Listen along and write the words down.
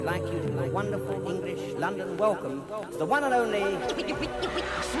Like you to a wonderful English London welcome to the one and only.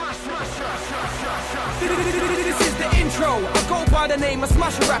 This is the intro. I go by the name of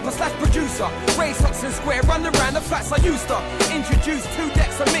Smasher Rapper / producer. Ray Soxon Square, run around the flats I used to. Introduced 2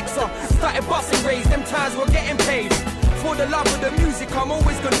 decks a mixer. Started busting rays, them times we're getting paid. For the love of the music, I'm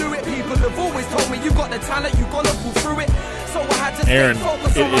always gonna do it. People have always told me you got the talent, you gonna pull through it. So I had to Aaron,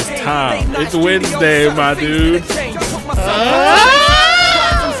 it is time. It's Wednesday, my dude.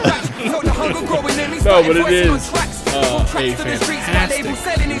 No, but it is a fantastic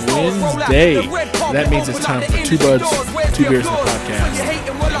Wednesday. That means it's time for Two Buds, Two Beers in the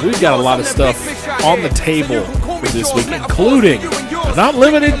Podcast. We've got a lot of stuff on the table for this week, including, but not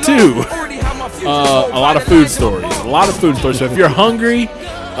limited to, a lot of food stories. So if you're hungry,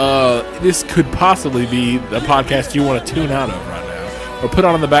 this could possibly be the podcast you want to tune out of right now or put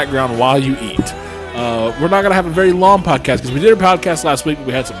on in the background while you eat. We're not going to have a very long podcast because we did a podcast last week, but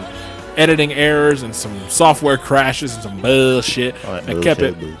we had some editing errors and some software crashes and some bullshit that kept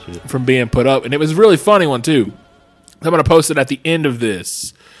it from being put up. And it was a really funny one, too. I'm going to post it at the end of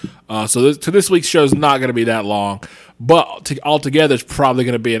this. So this week's show is not going to be that long. But altogether, it's probably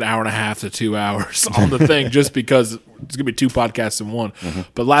going to be an hour and a half to 2 hours on the thing just because it's going to be 2 podcasts in one. Mm-hmm.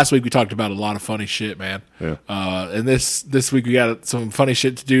 But last week, we talked about a lot of funny shit, man. Yeah. And this week, we got some funny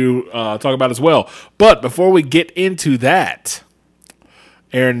shit to do, talk about as well. But before we get into that,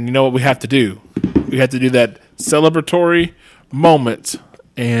 Aaron, you know what we have to do? We have to do that celebratory moment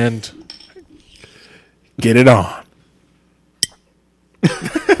and get it on.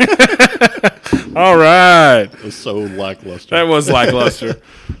 All right. It was so lackluster. That was lackluster.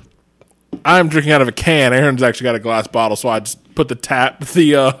 I'm drinking out of a can. Aaron's actually got a glass bottle, so I just put the cap against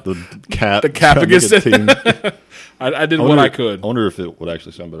it. I did what I could. I wonder if it would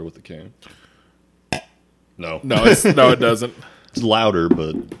actually sound better with the can. No, it doesn't. It's louder,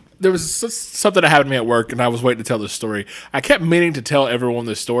 but there was something that happened to me at work, and I was waiting to tell this story. I kept meaning to tell everyone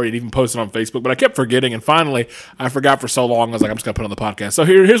this story and even post it on Facebook, but I kept forgetting, and finally, I forgot for so long, I was like, I'm just going to put it on the podcast. So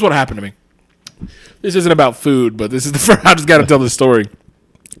here's what happened to me. This isn't about food, but this is the first. I just got to tell this story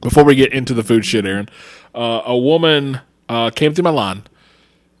before we get into the food shit, Aaron. A woman came through my line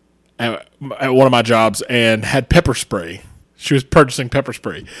at one of my jobs and had pepper spray. She was purchasing pepper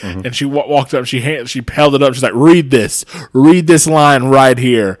spray, and she walked up. She held it up. She's like, "Read this line right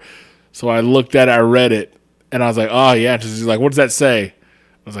here." So I looked at it. I read it, and I was like, "Oh yeah." She's like, "What does that say?"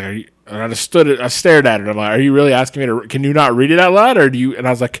 I was like, "Are you?" And I just stood it. I stared at her. I'm like, "Are you really asking me to? Can you not read it out loud, or do you?" And I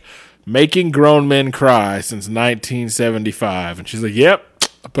was like, "Making grown men cry since 1975." And she's like, "Yep."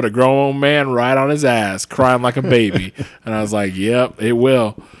 I put a grown man right on his ass, crying like a baby. And I was like, "Yep, it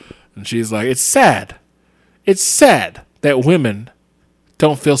will." And she's like, "It's sad. It's sad that women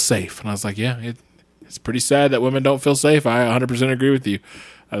don't feel safe." And I was like, yeah, it's pretty sad that women don't feel safe. I 100% agree with you.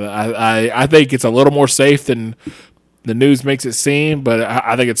 I think it's a little more safe than the news makes it seem, but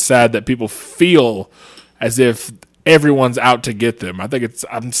I think it's sad that people feel as if everyone's out to get them.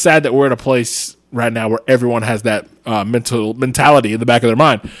 I'm sad that we're in a place right now where everyone has that mentality in the back of their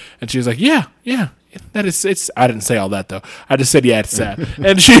mind. And she was like, yeah. That is, it's. I didn't say all that though. I just said, yeah, it's sad.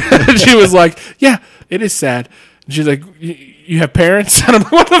 And she was like, yeah, it is sad. And she's like, you have parents? And I'm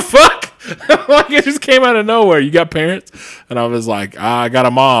like, what the fuck? Like, it just came out of nowhere. You got parents? And I was like, I got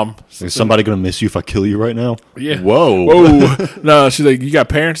a mom. Is somebody going to miss you if I kill you right now? Yeah. Whoa. No, she's like, you got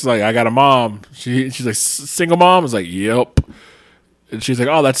parents? Like, I got a mom. She's like, single mom? I was like, yep. And she's like,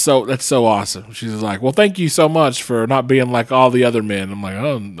 oh, that's so awesome. She's like, well, thank you so much for not being like all the other men. I'm like,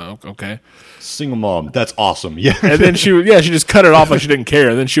 oh, no, okay. Single mom. That's awesome. Yeah. And then she just cut it off like she didn't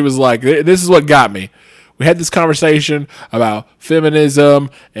care. And then she was like, this is what got me. We had this conversation about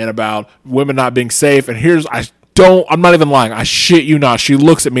feminism and about women not being safe. And I'm not even lying. I shit you not. She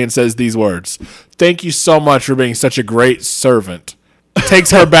looks at me and says these words. Thank you so much for being such a great servant.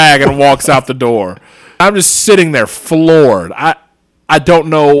 Takes her bag and walks out the door. I'm just sitting there floored. I don't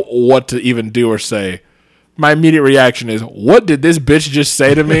know what to even do or say. My immediate reaction is, what did this bitch just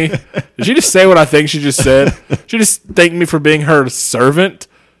say to me? Did she just say what I think she just said? She just thanked me for being her servant?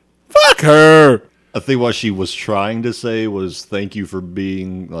 Fuck her. I think what she was trying to say was thank you for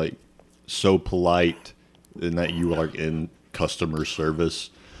being like so polite and that you are in customer service,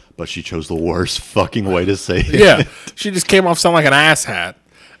 but she chose the worst fucking way to say it. Yeah, she just came off sounding like an asshat.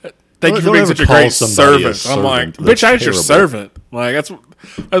 Thank you for being such a great servant. I'm like, bitch, I ain't your servant. Like that's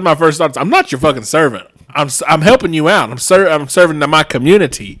my first thought. I'm not your fucking servant. I'm helping you out. I'm serving to my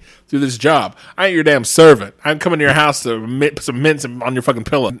community through this job. I ain't your damn servant. I'm coming to your house to put some mints on your fucking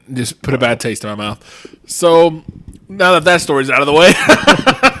pillow. Just put a bad taste in my mouth. So now that story's out of the way,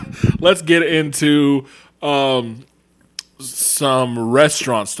 let's get into some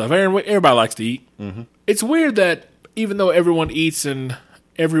restaurant stuff. Everybody likes to eat. Mm-hmm. It's weird that even though everyone eats and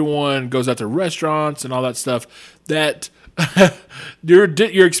everyone goes out to restaurants and all that stuff, that your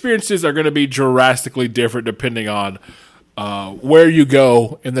experiences are going to be drastically different depending on where you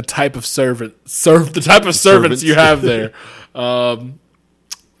go and the type of servants you have there.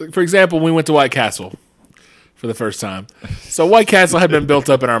 For example, we went to White Castle for the first time. So White Castle had been built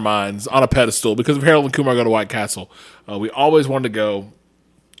up in our minds on a pedestal because of Harold and Kumar go to White Castle. We always wanted to go.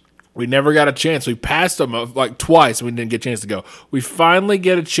 We never got a chance. We passed them like twice and we didn't get a chance to go. We finally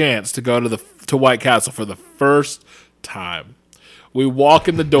get a chance to go to White Castle for the first time. We walk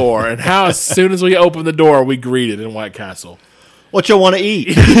in the door, and as soon as we open the door, we greeted in White Castle. What y'all want to eat?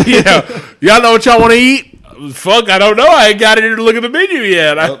 Y'all know what y'all want to eat? Fuck, I don't know. I ain't got it here to look at the menu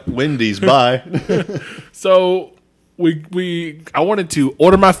yet. Wendy's, bye. So I wanted to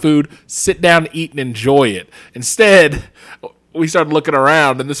order my food, sit down, eat, and enjoy it. Instead, we started looking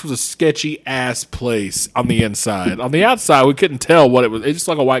around, and this was a sketchy ass place on the inside. On the outside, we couldn't tell what it was. It's just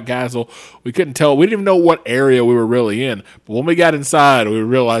like a White Castle. We couldn't tell. We didn't even know what area we were really in. But when we got inside, we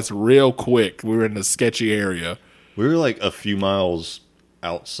realized real quick we were in a sketchy area. We were like a few miles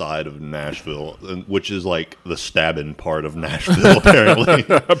outside of Nashville, which is like the stabbing part of Nashville, apparently.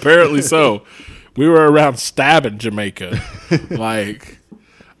 Apparently so. We were around Stabbing, Jamaica.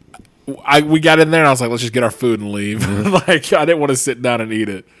 We got in there and I was like, let's just get our food and leave. I didn't want to sit down and eat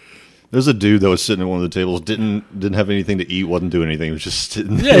it. There's a dude that was sitting at one of the tables, didn't have anything to eat, wasn't doing anything. He was just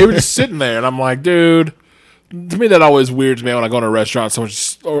sitting there. Yeah, he was just sitting there. And I'm like, dude, to me that always weirds me when I go to a restaurant,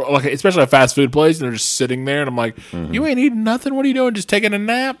 especially a fast food place, and they're just sitting there. And I'm like, you ain't eating nothing? What are you doing? Just taking a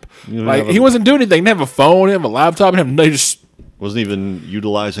nap? He wasn't doing anything. He didn't have a phone, he didn't have a laptop, he just wasn't even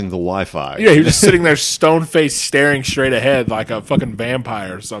utilizing the Wi-Fi. Yeah, he was just sitting there stone-faced staring straight ahead like a fucking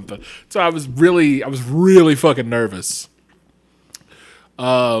vampire or something. So I was really fucking nervous.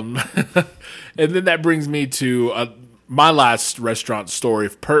 And then that brings me to my last restaurant story.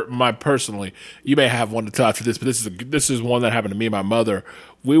 Personally, you may have one to tell after this, but this is one that happened to me and my mother.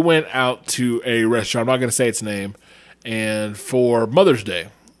 We went out to a restaurant. I'm not going to say its name, and for Mother's Day.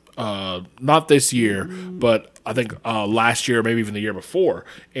 Not this year, but I think last year, maybe even the year before.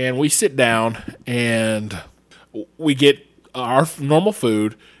 And we sit down and we get our normal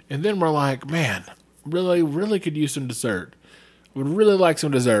food, and then we're like, man, really could use some dessert. Would really like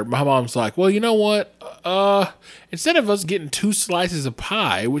some dessert. My mom's like, well, you know what? Instead of us getting 2 slices of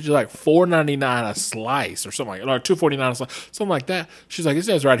pie, which is like $4.99 a slice or something like that, or $2.49 a slice, something like that. She's like, it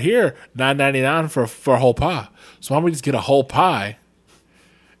says right here, $9.99 for a whole pie. So why don't we just get a whole pie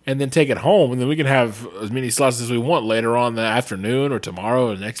and then take it home, and then we can have as many slices as we want later on in the afternoon or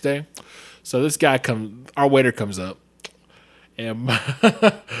tomorrow or the next day. So this guy our waiter comes up, and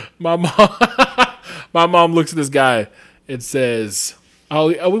my mom looks at this guy and says, oh,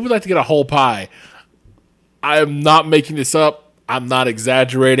 we would like to get a whole pie. I am not making this up. I'm not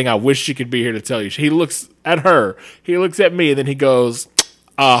exaggerating. I wish she could be here to tell you. He looks at her. He looks at me, and then he goes,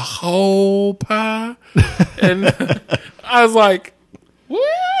 a whole pie? And I was like,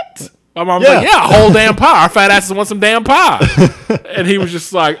 what? My mom's like, yeah, a whole damn pie. Our fat asses want some damn pie. And he was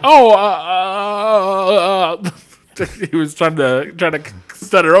just like, he was trying to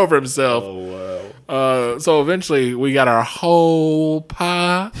stutter over himself. Oh, wow. So eventually we got our whole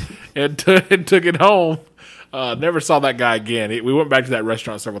pie and took it home. Never saw that guy again. We went back to that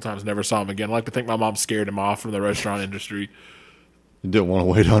restaurant several times, never saw him again. I like to think my mom scared him off from the restaurant industry. You didn't want to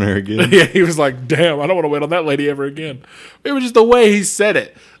wait on her again? Yeah, he was like, damn, I don't want to wait on that lady ever again. It was just the way he said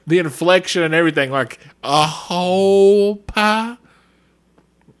it. The inflection and everything, like, a whole pie.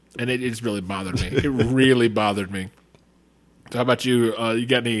 And it just really bothered me. It really bothered me. So how about you? You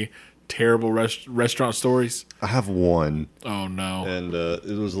got any terrible restaurant stories? I have one. Oh, no. And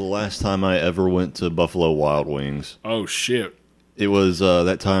it was the last time I ever went to Buffalo Wild Wings. Oh, shit. It was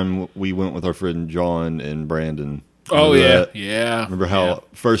that time we went with our friend John and Brandon. Oh, yeah. That? Yeah. Remember how,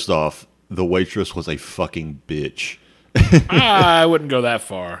 first off, the waitress was a fucking bitch. I wouldn't go that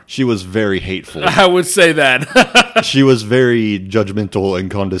far. She was very hateful. I would say that. She was very judgmental and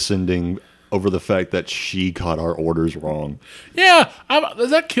condescending over the fact that she got our orders wrong. Yeah,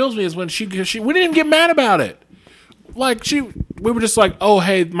 that kills me is when she we didn't even get mad about it. Like we were just like, oh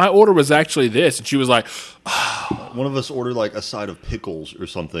hey, my order was actually this, and she was like, one of us ordered like a side of pickles or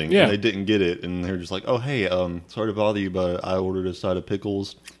something, yeah. And they didn't get it, and they were just like, oh hey, sorry to bother you, but I ordered a side of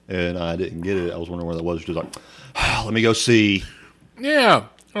pickles and I didn't get it. I was wondering where that was. She was like, let me go see. Yeah,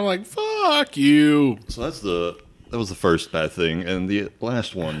 I'm like, fuck you. So that was the first bad thing, and the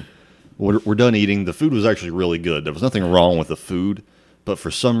last one. We're done eating. The food was actually really good. There was nothing wrong with the food, but for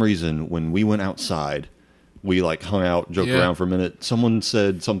some reason, when we went outside, we like hung out, joked Yeah. around for a minute. Someone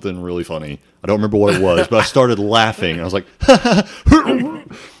said something really funny. I don't remember what it was, but I started laughing. I was like, I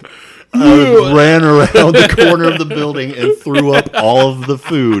ran around the corner of the building and threw up all of the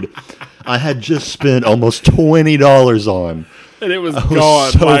food I had just spent almost $20 on. And it was I was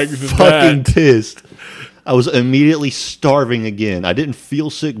gone so like fucking that. pissed. I was immediately starving again. I didn't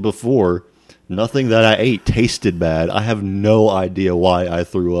feel sick before. Nothing that I ate tasted bad. I have no idea why I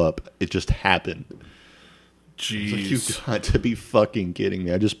threw up. It just happened. Jeez. Like, you've got to be fucking kidding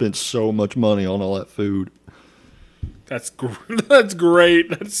me. I just spent so much money on all that food. That's that's great.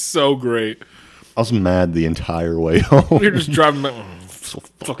 That's so great. I was mad the entire way home. You're just driving like, so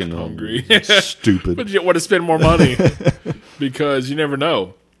fucking hungry. Stupid. But you want to spend more money because you never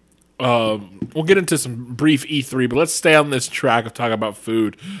know. We'll get into some brief E3, but let's stay on this track of talking about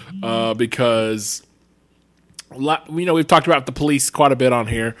food because we've talked about the police quite a bit on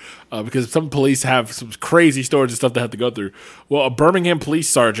here because some police have some crazy stories and stuff they have to go through. Well, a Birmingham police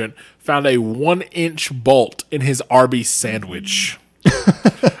sergeant found a 1-inch bolt in his Arby's sandwich.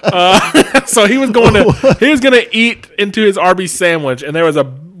 So he was going to eat into his Arby's sandwich, and there was a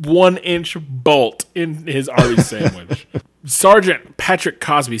 1-inch bolt in his Arby's sandwich. Sergeant Patrick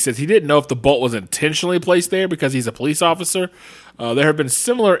Cosby says he didn't know if the bolt was intentionally placed there because he's a police officer. There have been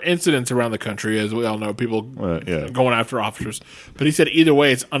similar incidents around the country, as we all know, people going after officers. But he said either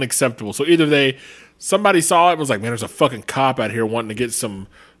way, it's unacceptable. So either somebody saw it and was like, man, there's a fucking cop out here wanting to get some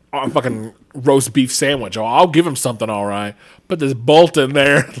fucking roast beef sandwich. Oh, I'll give him something, all right. Put this bolt in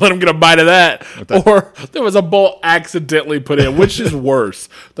there, let him get a bite of that. Or there was a bolt accidentally put in, which is worse.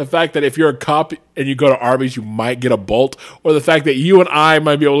 The fact that if you're a cop and you go to Arby's, you might get a bolt, or the fact that you and I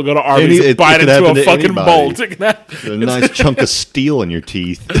might be able to go to Arby's and bite into a fucking bolt. A nice chunk of steel in your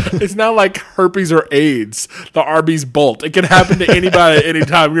teeth. It's not like herpes or AIDS, the Arby's bolt. It can happen to anybody at any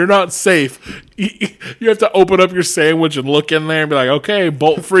time. You're not safe. You have to open up your sandwich and look in there and be like, okay,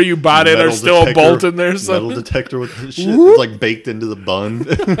 bolt free, you bite it, there's still a bolt in there. Metal detector with shit that's like baked into the bun.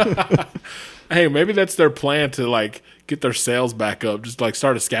 Hey, maybe that's their plan to like get their sales back up. Just like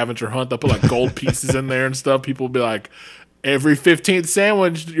start a scavenger hunt. They'll put like gold pieces in there and stuff. People will be like, every 15th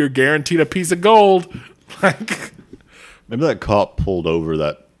sandwich, you're guaranteed a piece of gold. Like, maybe that cop pulled over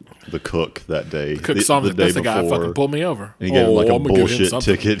the cook that day. the cook saw him. That's the guy fucking pulled me over. And he gave him like a bullshit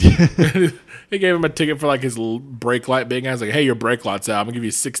ticket. He gave him a ticket for like his brake light being. I was like, hey, your brake light's out. I'm gonna give you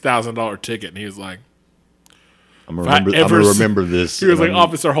a $6,000 ticket. And he was like, I'm gonna remember this. He was like,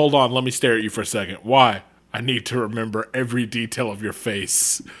 officer, hold on. Let me stare at you for a second. Why? I need to remember every detail of your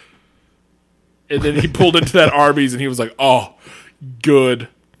face. And then he pulled into that Arby's and he was like, oh, good.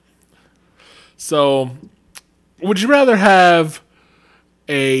 So, would you rather have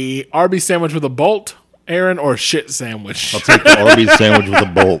a Arby's sandwich with a bolt, Aaron, or a shit sandwich? I'll take the Arby's sandwich with a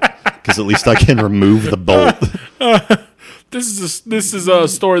bolt because at least I can remove the bolt. This is a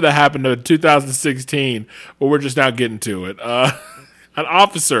story that happened in 2016, but we're just now getting to it. An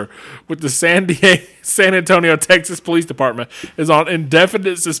officer with the San Antonio, Texas Police Department is on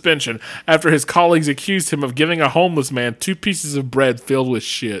indefinite suspension after his colleagues accused him of giving a homeless man 2 pieces of bread filled with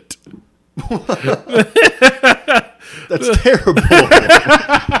shit. That's terrible.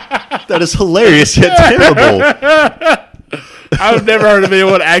 That is hilarious yet terrible. I've never heard of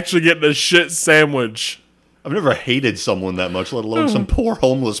anyone actually getting a shit sandwich. I've never hated someone that much, let alone some poor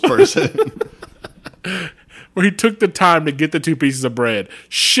homeless person. Where he took the time to get the 2 pieces of bread,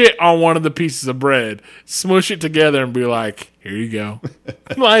 shit on one of the pieces of bread, smush it together, and be like, here you go.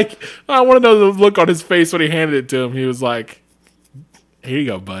 Like, I want to know the look on his face when he handed it to him. He was like, here you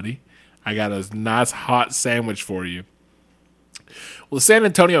go, buddy. I got a nice hot sandwich for you. Well, the San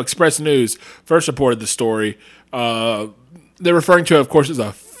Antonio Express News first reported the story. They're referring to it, of course, as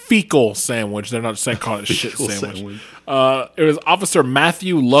a fecal sandwich. They're not saying call it a shit sandwich. It was Officer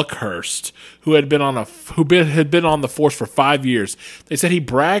Matthew Luckhurst who had been on the force for 5 years. They said he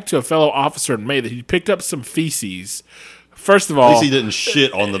bragged to a fellow officer in May that he picked up some feces. First of all, at least he didn't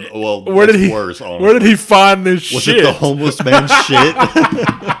shit on the. Well, where did he find this shit? Was it the homeless man's shit?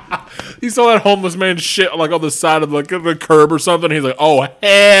 He saw that homeless man's shit like on the side of the curb or something. He's like, "Oh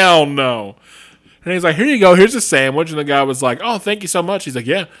hell no!" And he's like, "Here you go. Here's a sandwich." And the guy was like, "Oh, thank you so much." He's like,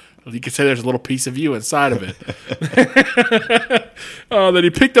 "Yeah." You could say there's a little piece of you inside of it. Then he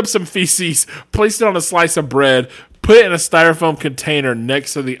picked up some feces, placed it on a slice of bread, put it in a styrofoam container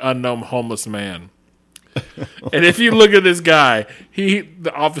next to the unknown homeless man. And if you look at this guy,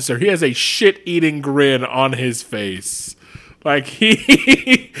 the officer, he has a shit-eating grin on his face. Like he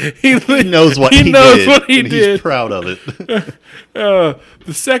knows what he did. He's proud of it. The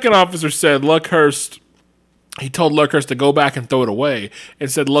second officer said Luckhurst He told Luckhurst to go back and throw it away.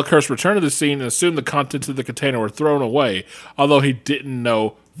 Instead, Luckhurst returned to the scene and assumed the contents of the container were thrown away, although he didn't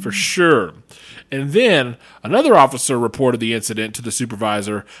know for sure. And then another officer reported the incident to the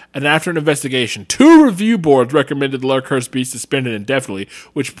supervisor, and after an investigation, 2 review boards recommended Luckhurst be suspended indefinitely,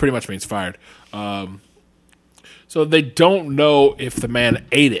 which pretty much means fired. So they don't know if the man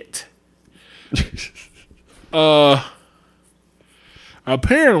ate it.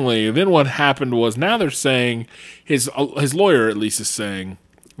 Apparently, then what happened was, now they're saying, his lawyer at least is saying,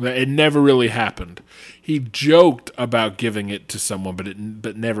 that it never really happened. He joked about giving it to someone,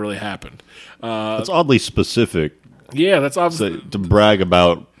 but never really happened. That's oddly specific. Yeah, that's obviously To brag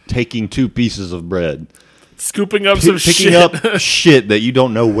about taking 2 pieces of bread, scooping up some picking shit. up shit that you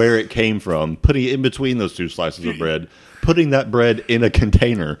don't know where it came from, putting it in between those 2 slices of bread, putting that bread in a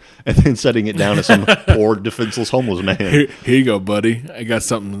container, and then setting it down to some poor, defenseless homeless man. Here you go, buddy. I got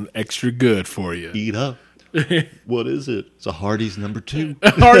something extra good for you. Eat up. What is it? It's a Hardee's number 2.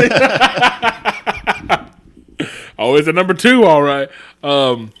 Oh, it's a number 2, all right.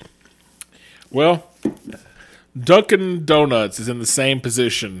 Well, Dunkin' Donuts is in the same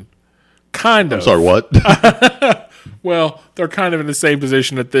position. Kind of. I'm sorry, what? Well, they're kind of in the same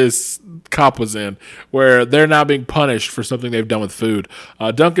position that this cop was in, where they're now being punished for something they've done with food.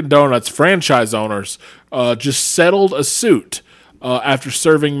 Dunkin' Donuts franchise owners just settled a suit after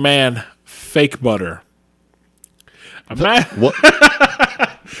serving man fake butter. What?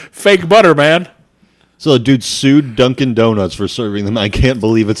 Fake butter, man. So a dude sued Dunkin' Donuts for serving them. I can't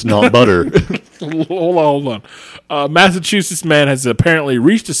believe it's not butter. Hold on. Massachusetts man has apparently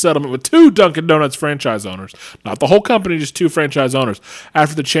reached a settlement with 2 Dunkin' Donuts franchise owners. Not the whole company, just 2 franchise owners.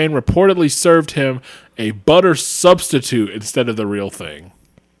 After the chain reportedly served him a butter substitute instead of the real thing.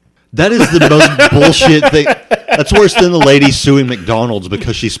 That is the most bullshit thing. That's worse than the lady suing McDonald's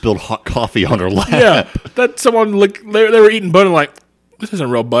because she spilled hot coffee on her lap. Yeah, that someone they were eating butter like, this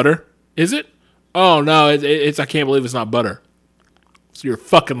isn't real butter, is it? Oh no, it's I can't believe it's not butter. So you're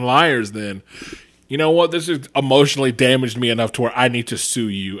fucking liars then. You know what? This has emotionally damaged me enough to where I need to sue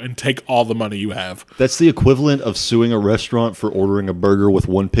you and take all the money you have. That's the equivalent of suing a restaurant for ordering a burger with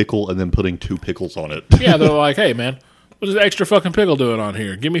 1 pickle and then putting 2 pickles on it. Yeah, they're like, hey man, what's this extra fucking pickle doing on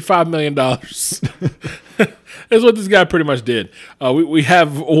here? Give me $5 million. That's what this guy pretty much did. We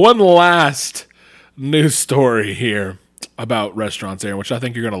have one last news story here about restaurants, Aaron, which I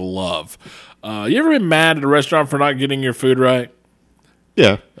think you're going to love. You ever been mad at a restaurant for not getting your food right?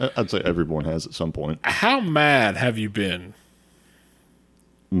 Yeah, I'd say everyone has at some point. How mad have you been?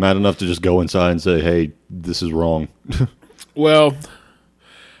 Mad enough to just go inside and say, hey, this is wrong. Well,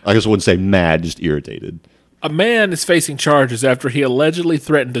 I guess I wouldn't say mad, just irritated. a man is facing charges after he allegedly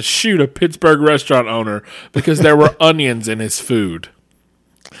threatened to shoot a Pittsburgh restaurant owner because there were onions in his food.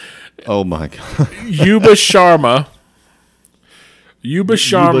 Oh, my God. Yuba Sharma. Yuba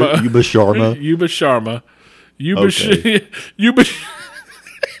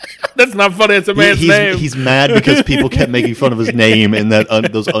That's not funny. It's a man's name. He's mad because people kept making fun of his name, and that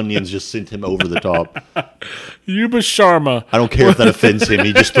those onions just sent him over the top. Yuba Sharma. I don't care if that offends him.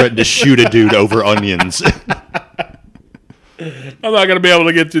 He just threatened to shoot a dude over onions. I'm not going to be able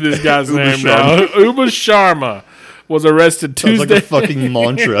to get through this guy's name now. Yuba Sharma was arrested Tuesday. Sounds like a fucking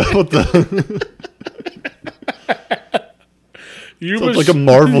mantra. What the? Sounds like a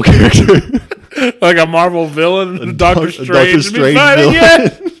Marvel character. Like a Marvel villain. Doctor Strange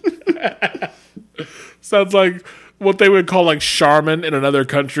villain. Sounds like what they would call like Charmin in another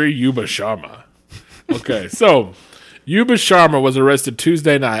country. Yuba Sharma. Okay, so Yuba Sharma was arrested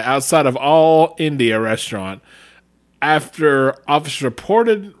Tuesday night outside of All India restaurant after officers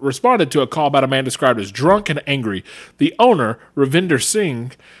responded to a call about a man described as drunk and angry. The owner, Ravinder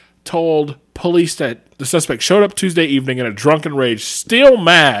Singh, told police that the suspect showed up Tuesday evening in a drunken rage, still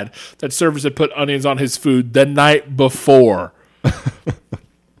mad that servers had put onions on his food the night before.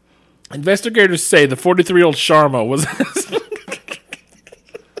 Investigators say the 43-year-old Sharma was...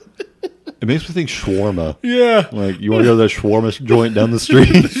 It makes me think shawarma. Yeah. Like, you want to go to that shawarma joint down the street?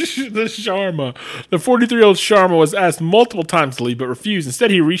 The Sharma. The 43-year-old Sharma was asked multiple times to leave, but refused. Instead,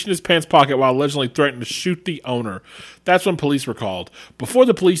 he reached in his pants pocket while allegedly threatening to shoot the owner. That's when police were called. Before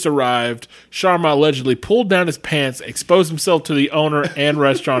the police arrived, Sharma allegedly pulled down his pants, exposed himself to the owner and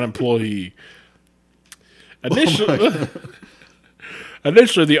restaurant employee.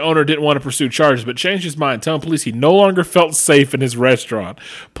 Initially, the owner didn't want to pursue charges, but changed his mind, telling police he no longer felt safe in his restaurant.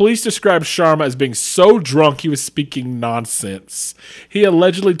 Police described Sharma as being so drunk he was speaking nonsense. He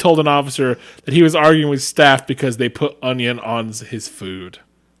allegedly told an officer that he was arguing with staff because they put onion on his food.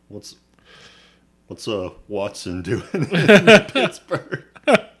 What's Watson doing in Pittsburgh?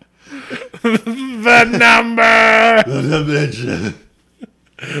 The number. The dimension.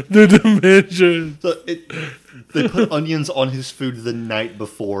 The dimension. So they put onions on his food the night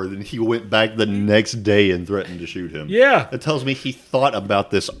before, then he went back the next day and threatened to shoot him. Yeah. That tells me he thought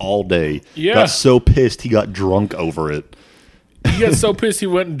about this all day. Yeah. Got so pissed he got drunk over it. He got so pissed he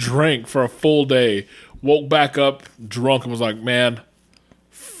went and drank for a full day. Woke back up drunk and was like, man,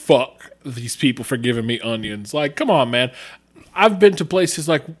 fuck these people for giving me onions. Like, come on, man. I've been to places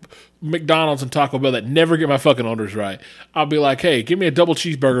like McDonald's and Taco Bell that never get my fucking orders right. I'll be like, hey, give me a double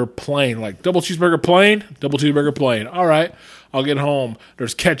cheeseburger plain. Like, double cheeseburger plain? Double cheeseburger plain. All right. I'll get home.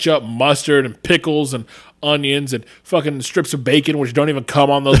 There's ketchup, mustard, and pickles, and onions, and fucking strips of bacon, which don't even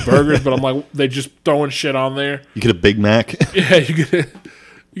come on those burgers, but I'm like, they just throwing shit on there. You get a Big Mac? Yeah, you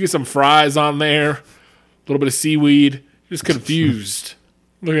get some fries on there, a little bit of seaweed. Just confused.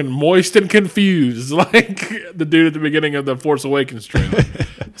 Looking moist and confused, like the dude at the beginning of the Force Awakens trailer.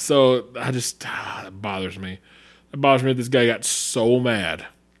 So I just, it bothers me. It bothers me that this guy got so mad.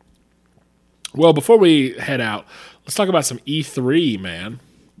 Well, before we head out, let's talk about some E3, man,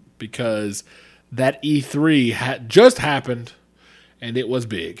 because that E3 just happened, and it was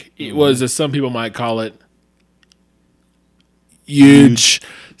big. It was, as some people might call it, huge.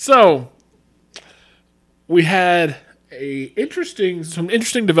 So we had some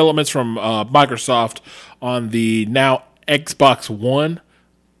interesting developments from Microsoft on the now Xbox One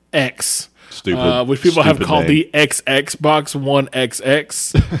X. Stupid. Which people have called name. the Xbox One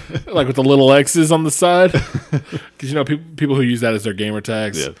XX, like with the little X's on the side. Because, people who use that as their gamer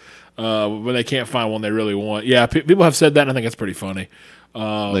tags. Yeah. When they can't find one they really want. Yeah, people have said that, and I think it's pretty funny.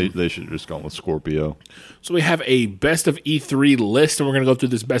 They should have just gone with Scorpio. So we have a best of E3 list, and we're going to go through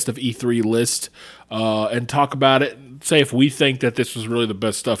this best of E3 list and talk about it. Say if we think that this was really the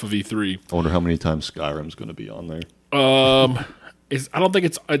best stuff of E3. I wonder how many times Skyrim's going to be on there. I don't think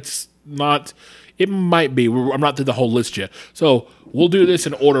it's not. It might be. I'm not through the whole list yet. So we'll do this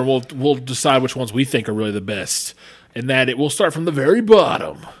in order. We'll decide which ones we think are really the best, and that it will start from the very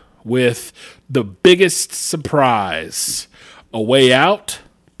bottom with the biggest surprise: A Way Out,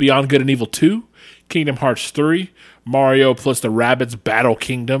 Beyond Good and Evil 2, Kingdom Hearts 3, Mario plus the Rabbids Battle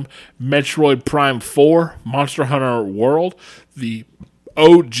Kingdom, Metroid Prime 4, Monster Hunter World, the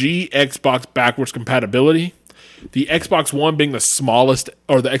OG Xbox backwards compatibility, the Xbox One being the smallest,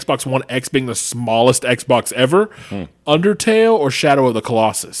 or the Xbox One X being the smallest Xbox ever, Undertale, or Shadow of the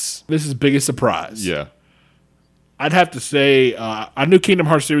Colossus. This is biggest surprise. Yeah. I'd have to say, I knew Kingdom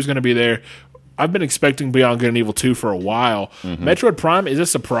Hearts 3 was going to be there. I've been expecting Beyond Good and Evil 2 for a while. Metroid Prime is a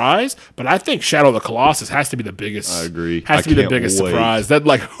surprise, but I think Shadow of the Colossus has to be the biggest. I agree. Has to be the biggest wait. surprise. That,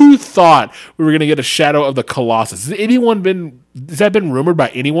 like, who thought we were going to get a Shadow of the Colossus? Has that been rumored by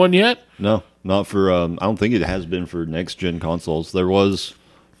anyone yet? No, not for. I don't think it has been for next gen consoles. There was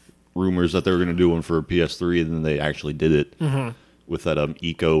rumors that they were going to do one for PS3, and then they actually did it with that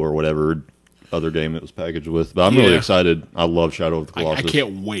Eco or whatever other game it was packaged with. But I'm really excited. I love Shadow of the Colossus. I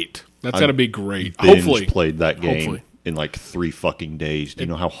can't wait. That's going to be great. Binge Hopefully. played that game Hopefully. in like 3 fucking days. Do you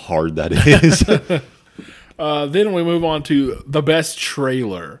know how hard that is? Then we move on to the best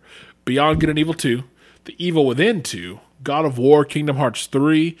trailer: Beyond Good and Evil 2, The Evil Within 2, God of War, Kingdom Hearts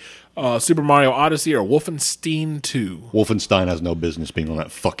 3, Super Mario Odyssey, or Wolfenstein 2. Wolfenstein has no business being on that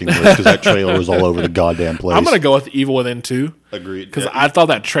fucking list because that trailer was all over the goddamn place. I'm going to go with The Evil Within 2. Agreed. Because I thought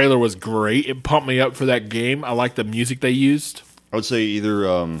that trailer was great. It pumped me up for that game. I like the music they used. I would say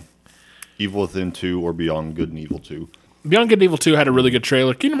either Evil Within 2 or Beyond Good and Evil 2. Beyond Good and Evil 2 had a really good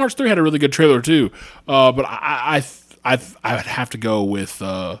trailer. Kingdom Hearts 3 had a really good trailer too. But I would have to go with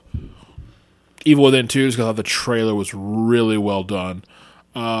Evil Within 2 because I thought the trailer was really well done.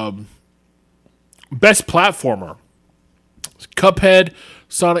 Best platformer: Cuphead,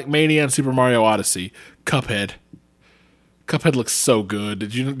 Sonic Mania, and Super Mario Odyssey. Cuphead looks so good.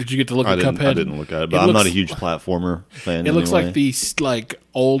 Did you get to look at Cuphead? I didn't look at it, but I'm not a huge platformer fan. It looks anyway. like the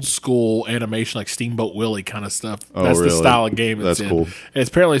old school animation, like Steamboat Willie kind of stuff. Oh, That's the really? style of game it's That's in. cool. And it's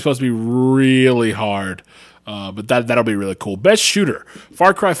apparently supposed to be really hard, but that'll be really cool. Best shooter: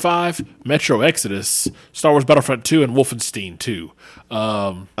 Far Cry 5, Metro Exodus, Star Wars Battlefront 2, and Wolfenstein 2.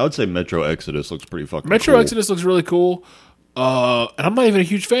 I would say Metro Exodus looks pretty fucking Metro cool. Exodus looks really cool, and I'm not even a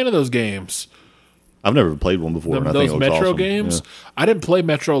huge fan of those games. I've never played one before, and I think Those it looks Metro awesome. games. I didn't play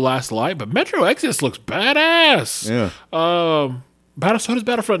Metro Last Light, but Metro Exodus looks badass. Yeah. So does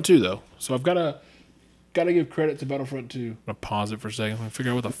Battlefront 2, though. So I've got to give credit to Battlefront 2. I'm going to pause it for a second and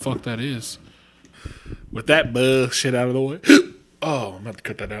figure out what the fuck that is. With that bullshit out of the way. Oh, I'm going to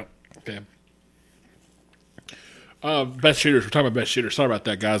cut that out. Okay. Best shooters. We're talking about best shooters. Sorry about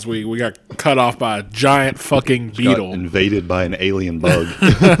that, guys. We got cut off by a giant fucking beetle. Got invaded by an alien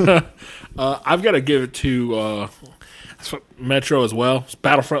bug. I've got to give it to Metro as well.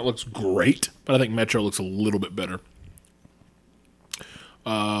 Battlefront looks great, but I think Metro looks a little bit better.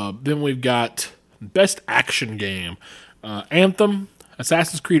 Then we've got Best Action Game. Anthem,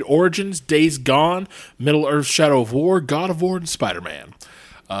 Assassin's Creed Origins, Days Gone, Middle-earth: Shadow of War, God of War, and Spider-Man.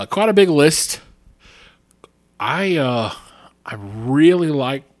 Quite a big list. I really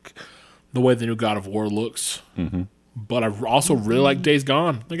like the way the new God of War looks. Mm-hmm. But I also really like Days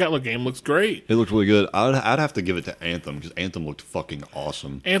Gone. The game looks great. It looked really good. I'd have to give it to Anthem because Anthem looked fucking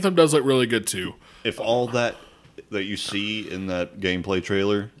awesome. Anthem does look really good too. If all that you see in that gameplay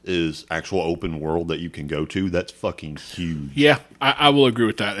trailer is actual open world that you can go to, that's fucking huge. Yeah, I will agree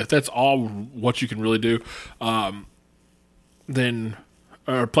with that. If that's all what you can really do, then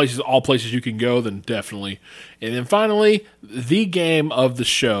all places you can go, then definitely. And then finally, the game of the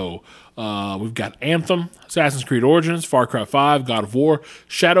show. We've got Anthem, Assassin's Creed Origins, Far Cry 5, God of War,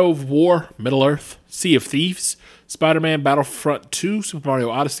 Shadow of War, Middle-earth, Sea of Thieves, Spider-Man, Battlefront 2, Super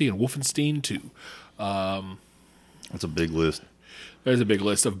Mario Odyssey, and Wolfenstein 2. That's a big list. There's a big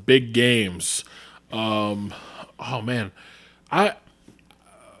list of big games. Oh man,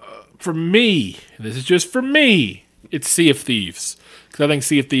 for me, this is just for me, it's Sea of Thieves, because I think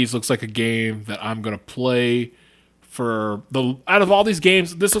Sea of Thieves looks like a game that I'm going to play out of all these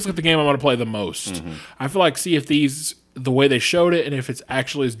games. This looks like the game I'm going to play the most. Mm-hmm. I feel like Sea of Thieves, the way they showed it, and if it's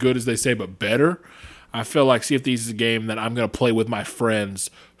actually as good as they say but better, I feel like Sea of Thieves is a game that I'm going to play with my friends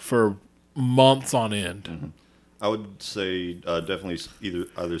for months on end. Mm-hmm. I would say definitely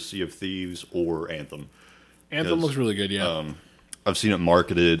either Sea of Thieves or Anthem. Anthem looks really good, yeah. I've seen it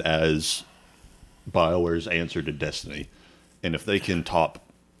marketed as BioWare's answer to Destiny. And if they can top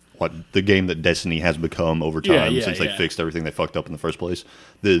what the game that Destiny has become over time since they fixed everything they fucked up in the first place,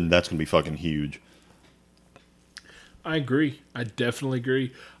 then that's going to be fucking huge. I agree. I definitely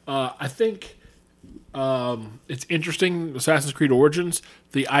agree. I think it's interesting, Assassin's Creed Origins,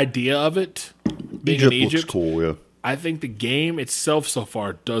 the idea of it being in Egypt. Looks cool, yeah. I think the game itself so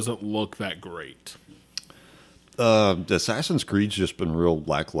far doesn't look that great. Assassin's Creed's just been real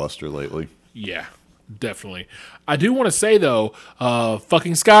lackluster lately. Yeah, definitely. I do want to say, though,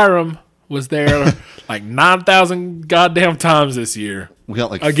 fucking Skyrim was there like 9,000 goddamn times this year. We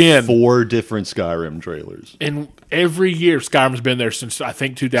got like again 4 different Skyrim trailers. And every year Skyrim's been there since, I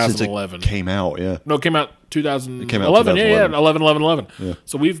think, 2011. Since it came out, yeah. No, it came out 2011. It came out 2011. Yeah, 11. Yeah.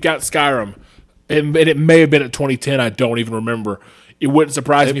 So we've got Skyrim. And it may have been at 2010. I don't even remember. It wouldn't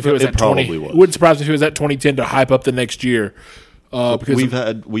surprise me if it was at 20. It wouldn't surprise me if it was at 2010 to hype up the next year. Because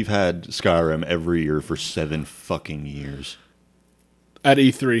we've had Skyrim every year for 7 fucking years. At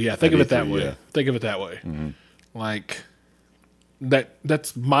E3, yeah. Think of it that way. Yeah. Think of it that way. Mm-hmm. Like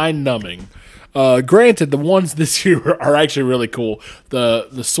that's mind numbing. Granted, the ones this year are actually really cool.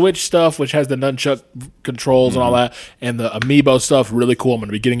 The Switch stuff, which has the nunchuck controls and all that, and the Amiibo stuff, really cool. I'm going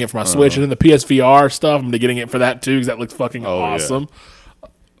to be getting it for my Switch. And then the PSVR stuff, I'm going to be getting it for that too, because that looks fucking awesome. Yeah.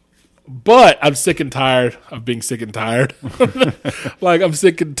 But I'm sick and tired of being sick and tired. Like, I'm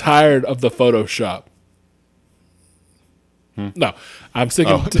sick and tired of the Photoshop. No, I'm sick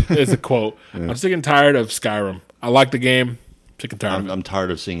and it's a quote. Yeah. I'm sick and tired of Skyrim. I like the game. Sick and tired. I'm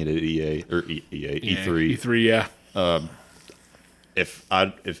tired of seeing it at EA or E3. E3, yeah. If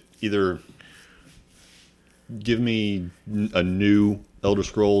either give me a new Elder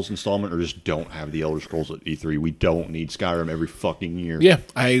Scrolls installment or just don't have the Elder Scrolls at E3. We don't need Skyrim every fucking year. Yeah,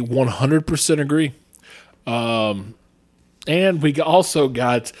 I 100% agree. And we also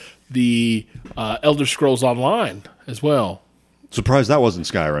got the Elder Scrolls Online as well. Surprised that wasn't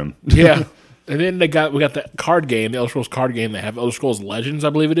Skyrim. Yeah. And then we got the card game, the Elder Scrolls card game. They have Elder Scrolls Legends, I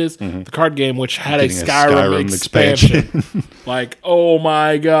believe it is. Mm-hmm. The card game, which had a Skyrim expansion. Like, oh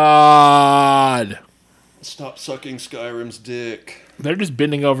my God. Stop sucking Skyrim's dick. They're just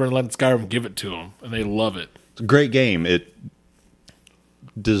bending over and letting Skyrim give it to them, and they love it. It's a great game. It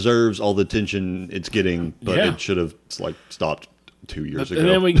deserves all the attention it's getting, but it should have stopped 2 years ago. And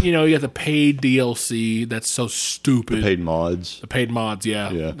then you got the paid DLC. That's so stupid. The paid mods. The paid mods,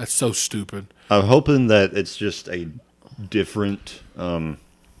 yeah. That's so stupid. I'm hoping that it's just a different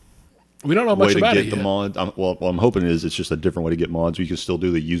we don't know much about it yet. The mod. What I'm hoping is it's just a different way to get mods. We can still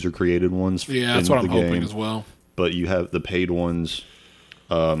do the user created ones. Yeah, that's what I'm hoping as well. But you have the paid ones.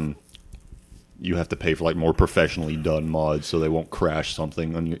 You have to pay for more professionally done mods, so they won't crash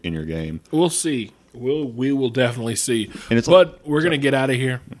something in your game. We'll see. We will definitely see. But we're going to get out of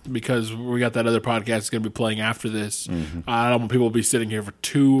here because we got that other podcast that's going to be playing after this. Mm-hmm. I don't want people to be sitting here for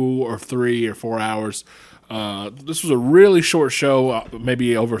 2 or 3 or 4 hours. This was a really short show,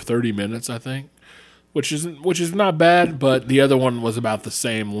 maybe over 30 minutes, I think. which is not bad, but the other one was about the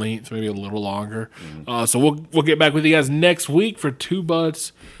same length, maybe a little longer. So we'll get back with you guys next week for Two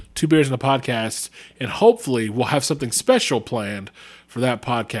Butts, Two Beers in a Podcast, and hopefully we'll have something special planned for that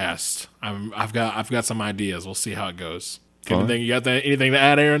podcast. I've got some ideas. We'll see how it goes. Anything to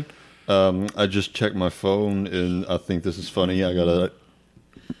add, Aaron? I just checked my phone, and I think this is funny. I got a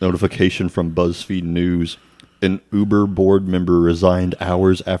notification from BuzzFeed News. An Uber board member resigned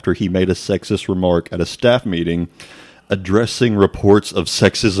hours after he made a sexist remark at a staff meeting addressing reports of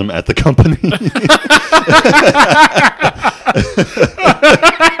sexism at the company.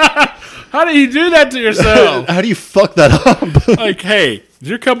 How do you do that to yourself? How do you fuck that up? Like, hey, is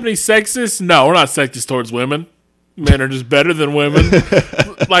your company sexist? No, we're not sexist towards women. Men are just better than women.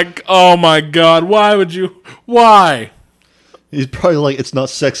 Like, oh my God, why would you? Why? He's probably like, it's not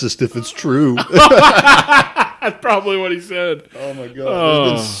sexist if it's true. That's probably what he said. Oh my God.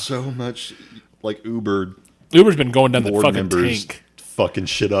 There's been so much, like, Uber's been going down the fucking tank. Fucking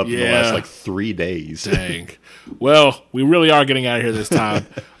shit up in the last, like, 3 days. Dang. Well, we really are getting out of here this time.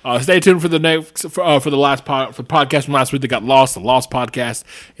 Stay tuned for the next for the last for the podcast from last week that got lost, the Lost podcast.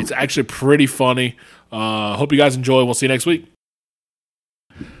 It's actually pretty funny. Hope you guys enjoy. We'll see you next week.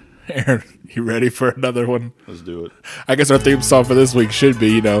 Aaron, you ready for another one? Let's do it. I guess our theme song for this week should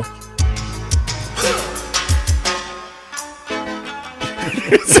be,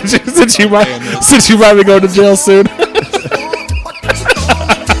 since you might be going to jail soon.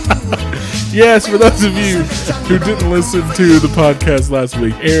 Yes, for those of you who didn't listen to the podcast last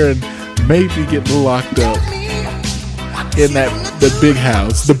week, Aaron may be getting locked up in the big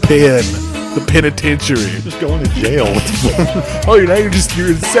house, the pen, the penitentiary. Just going to jail. Oh, you're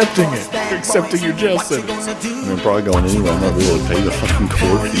accepting it. You're accepting your jail sentence. I'm probably going anyway. I'm not really able to pay the fucking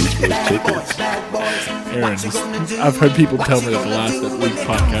court fees for those tickets. Aaron, I've heard people tell me that the last week's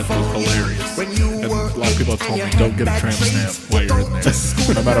podcast was hilarious. And a lot of people have told me, don't get a tramp stamp while you're in there.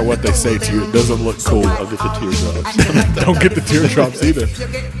 No matter what they say to you, it doesn't look cool. I'll get the teardrops. Don't get the teardrops either.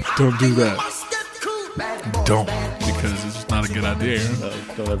 Don't do that. Don't, because it's just not a good idea, Aaron.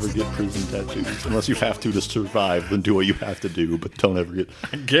 Don't ever get prison tattoos. Unless you have to survive, then do what you have to do. But don't ever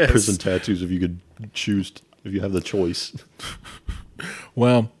get prison tattoos if you could choose, if you have the choice.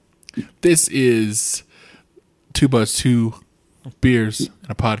 Well, this is Two Butts, Two Beers,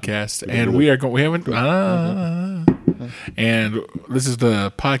 and a Podcast, and we are going. We haven't. And this is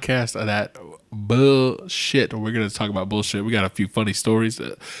the podcast of that bullshit. We're going to talk about bullshit. We got a few funny stories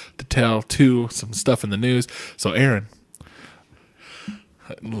to tell too. Some stuff in the news. So, Aaron,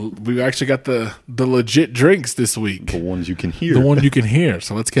 we actually got the legit drinks this week. The ones you can hear. The one you can hear.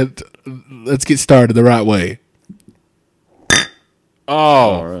 So let's get started the right way.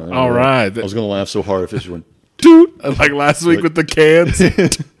 All right. I was going to laugh so hard if this went toot, like last week with the cans.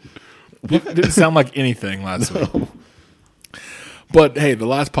 It didn't sound like anything last week. But hey, the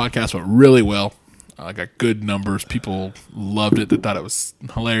last podcast went really well. I got good numbers. People loved it. They thought it was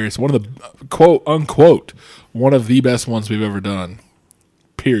hilarious. One of the quote unquote one of the best ones we've ever done.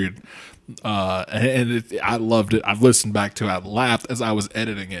 Period. I loved it. I've listened back to it. I laughed as I was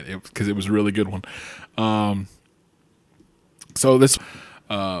editing it because it was a really good one. So this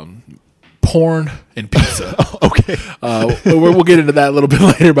porn and pizza. Okay. We'll get into that a little bit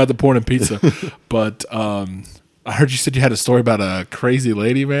later about the porn and pizza. But I heard you said you had a story about a crazy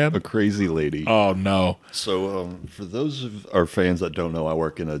lady, man. A crazy lady. Oh, no. So for those of our fans that don't know, I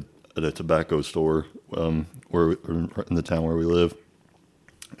work in a tobacco store where in the town where we live.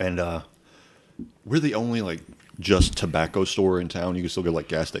 And we're the only, like, just tobacco store in town. You can still go, like,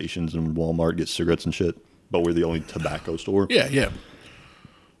 gas stations and Walmart, get cigarettes and shit. But we're the only tobacco store. Yeah.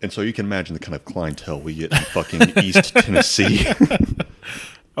 And so you can imagine the kind of clientele we get in fucking East Tennessee.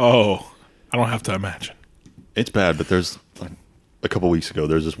 Oh, I don't have to imagine. It's bad, but there's, like, a couple weeks ago,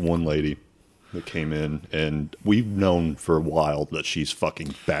 there's this one lady that came in, and we've known for a while that she's fucking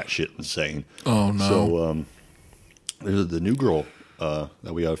batshit insane. Oh, no. So there's the new girl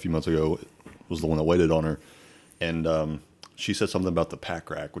that we had a few months ago was the one that waited on her. And she said something about the pack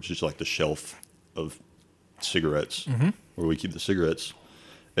rack, which is like the shelf of cigarettes where we keep the cigarettes.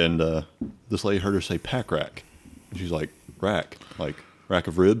 And this lady heard her say pack rack. And she's like, rack? Like, rack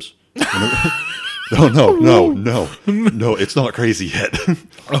of ribs? No, it's not crazy yet.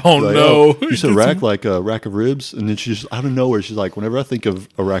 Oh, like, no. You said rack, like a rack of ribs? And then she just, out of nowhere, she's like, whenever I think of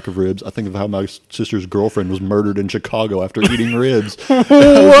a rack of ribs, I think of how my sister's girlfriend was murdered in Chicago after eating ribs. What?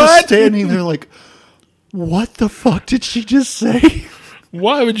 I was just standing there like, what the fuck did she just say?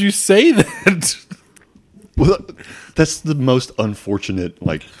 Why would you say that? Well, that's the most unfortunate,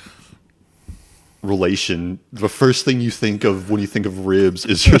 like, relation, the first thing you think of when you think of ribs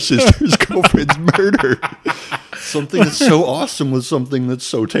is your sister's girlfriend's murder. Something that's so awesome with something that's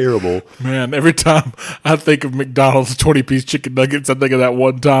so terrible. Man, every time I think of McDonald's 20-piece chicken nuggets, I think of that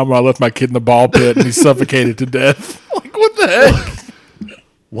one time where I left my kid in the ball pit and he suffocated to death. Like, what the heck?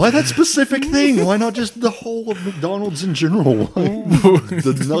 Why that specific thing? Why not just the whole of McDonald's in general?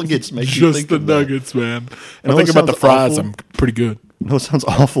 The nuggets make you Just think the of that. nuggets, man. And I think it about the sounds fries. awful. I'm pretty good. I know it sounds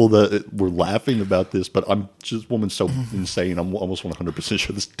awful that we're laughing about this, but I'm just woman's so insane. I'm almost 100%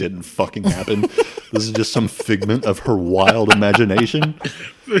 sure this didn't fucking happen. This is just some figment of her wild imagination.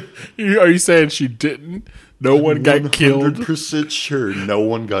 Are you saying she didn't? No one got killed? 100% sure no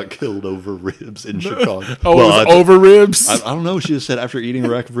one got killed over ribs in Chicago. Oh, it was over ribs? I don't know. She just said after eating a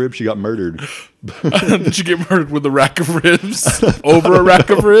rack of ribs, she got murdered. Did you get murdered with a rack of ribs? Over a rack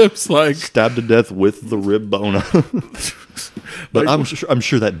of ribs? Like, Stabbed to death with the rib bone. But I'm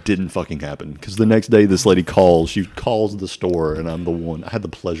sure that didn't fucking happen, because the next day this lady calls. She calls the store, and I'm the one. I had the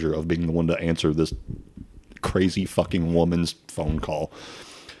pleasure of being the one to answer this crazy fucking woman's phone call.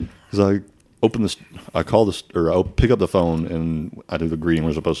 Because I call this, or I'll pick up the phone, and I do the greeting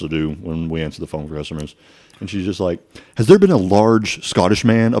we're supposed to do when we answer the phone for customers. And she's just like, "Has there been a large Scottish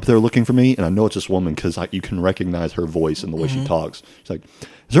man up there looking for me?" And I know it's this woman because you can recognize her voice and the way she talks. She's like,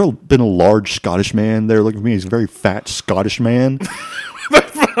 "Has there been a large Scottish man there looking for me? He's a very fat Scottish man."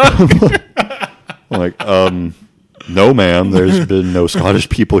 I'm like, "No, ma'am. There's been no Scottish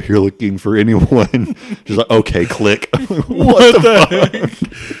people here looking for anyone." She's like, "Okay, click." what the heck?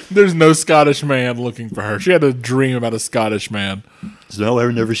 There's no Scottish man looking for her. She had a dream about a Scottish man. So now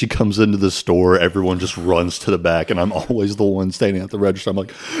whenever she comes into the store, everyone just runs to the back, and I'm always the one standing at the register. I'm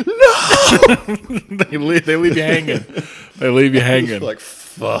like, "No!" They leave you hanging. They leave you hanging. Like,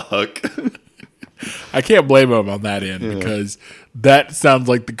 fuck. I can't blame him on that end because that sounds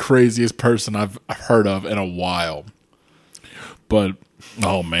like the craziest person I've heard of in a while. But,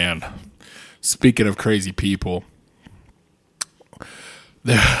 oh man, speaking of crazy people,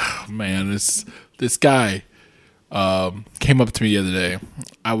 man, this guy came up to me the other day.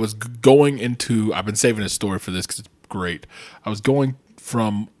 I was going into, I've been saving a story for this because it's great. I was leaving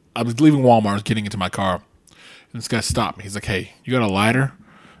Walmart, I was getting into my car, and this guy stopped me. He's like, "Hey, you got a lighter?"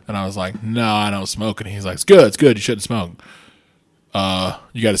 And I was like, "No, I don't smoke." And he's like, it's good. You shouldn't smoke.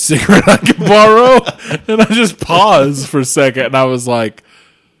 You got a cigarette I can borrow?" And I just paused for a second, and I was like,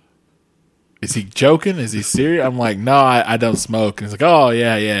 "Is he joking? Is he serious?" I'm like, "No, I don't smoke." And he's like, "Oh,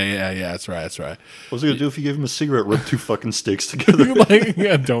 yeah, that's right. What's he gonna do if you give him a cigarette, rub two fucking sticks together? Like,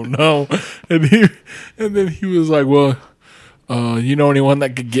 I don't know. And then he was like, "Well, you know anyone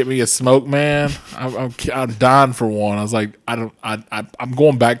that could get me a smoke, man? I'm dying for one." I was like, I'm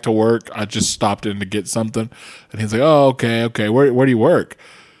going back to work. I just stopped in to get something. And he's like, "Oh, okay. Where do you work?"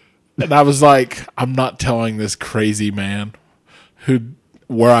 And I was like, I'm not telling this crazy man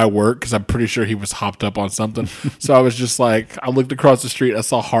where I work, because I'm pretty sure he was hopped up on something. So I was just like, I looked across the street. I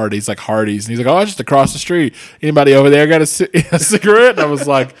saw Hardee's, and he's like, "Oh, just across the street. Anybody over there got a cigarette?" And I was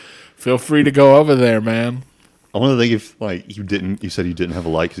like, "Feel free to go over there, man." I want to think if, like, you said you didn't have a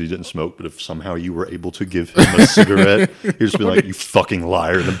light because you didn't smoke, but if somehow you were able to give him a cigarette, he'd just be like, "You fucking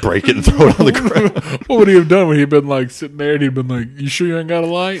liar," and then break it and throw it on the ground. What would he have done when he'd been like sitting there and he'd been like, "You sure you ain't got a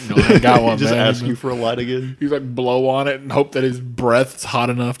light?" "No, I ain't got one." Just man. ask you for a light again. He's like, blow on it and hope that his breath's hot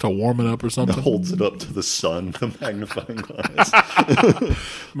enough to warm it up or something. Holds it up to the sun, the magnifying glass.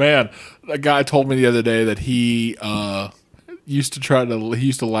 Man, a guy told me the other day that he used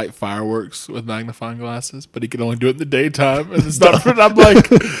to light fireworks with magnifying glasses, but he could only do it in the daytime. And it's not. I'm like,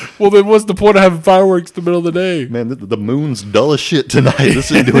 well, then what's the point of having fireworks in the middle of the day? Man, the moon's dull as shit tonight.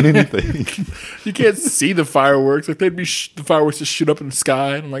 This ain't doing anything. You can't see the fireworks. Like, they'd be the fireworks just shoot up in the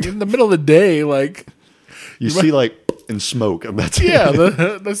sky. And I'm like, in the middle of the day, like, You see, like, in smoke, and that's yeah,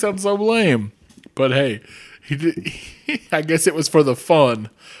 that sounds so lame. But hey, I guess it was for the fun,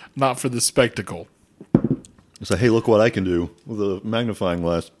 not for the spectacle. It's like, "Hey, look what I can do with a magnifying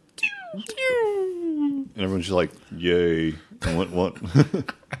glass." And everyone's just like, "Yay." And what?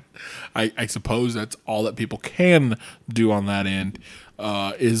 I suppose that's all that people can do on that end,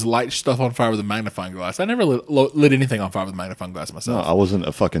 is light stuff on fire with a magnifying glass. I never lit anything on fire with a magnifying glass myself. No, I wasn't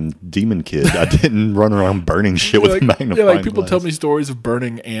a fucking demon kid. I didn't run around burning shit with a magnifying glass. Like people tell me stories of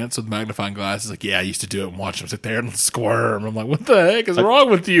burning ants with magnifying glasses. Like, yeah, I used to do it and watch them sit there and squirm. I'm like, what the heck is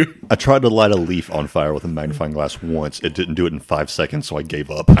wrong with you? I tried to light a leaf on fire with a magnifying glass once. It didn't do it in 5 seconds, so I gave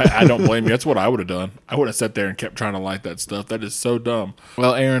up. I don't blame you. That's what I would have done. I would have sat there and kept trying to light that stuff. That is so dumb.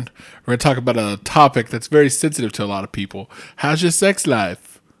 Well, Aaron, we're going to talk about a topic that's very sensitive to a lot of people. How's your sex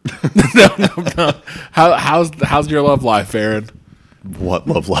life? No. How's your love life, Aaron? What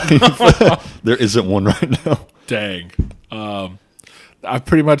love life? There isn't one right now. Dang. I've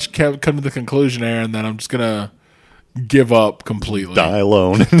pretty much come to the conclusion, Aaron, that I'm just gonna give up completely. Die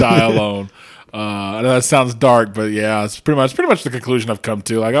alone. Die alone. I know that sounds dark, but yeah, it's pretty much the conclusion I've come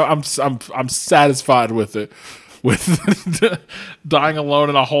to. Like I'm satisfied with it. With dying alone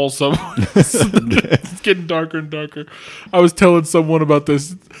in a hole somewhere. It's getting darker and darker. I was telling someone about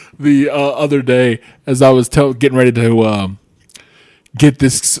this the other day as I was getting ready to get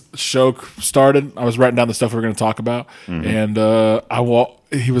this show started. I was writing down the stuff we were going to talk about, and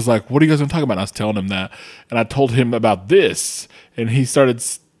he was like, "What are you guys going to talk about?" And I was telling him that, and I told him about this, and he started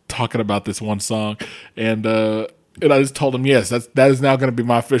talking about this one song, and I just told him, yes, that is now going to be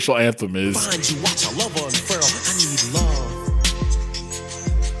my official anthem. Is Find you, watch a lover unfurl. I need love.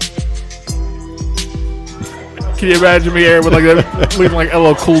 Can you imagine me, Aaron, with like that, looking like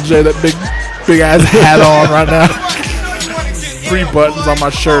LL Cool J, that big ass hat on right now? 3 buttons on my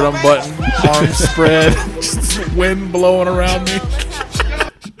shirt, unbuttoned, arms spread, just wind blowing around me.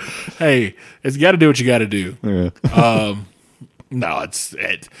 Hey, you got to do what you got to do. Yeah. No,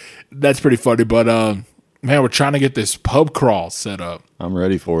 that's pretty funny, but man, we're trying to get this pub crawl set up. I'm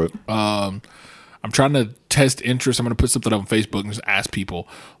ready for it. I'm trying to test interest. I'm going to put something up on Facebook and just ask people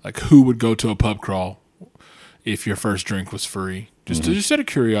like who would go to a pub crawl if your first drink was free. Just out of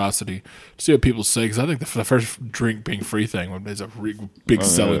curiosity, to see what people say, because I think the first drink being free thing is a big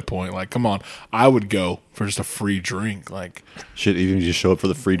selling point. Like, come on, I would go for just a free drink. Like, shit, even if you just show up for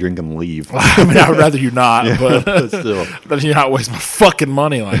the free drink and leave. I mean, I would rather you not, but still, rather you not waste my fucking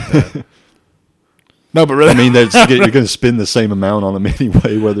money like that. No, but really, I mean, you're going to spend the same amount on them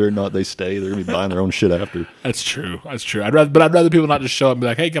anyway, whether or not they stay. They're going to be buying their own shit after. That's true. I'd rather people not just show up and be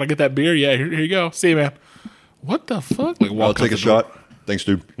like, "Hey, can I get that beer?" Yeah, here you go. See you, man. What the fuck? Like, I'll take a shot. Thanks,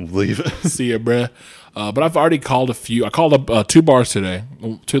 dude. Leave. See ya, bruh. But I've already called a few. I called up 2 bars today,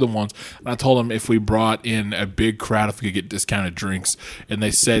 2 of the ones, and I told them if we brought in a big crowd, if we could get discounted drinks. And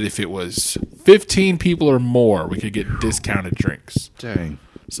they said if it was 15 people or more, we could get discounted drinks. Dang.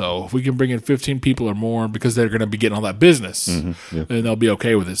 So if we can bring in 15 people or more, because they're going to be getting all that business, then they'll be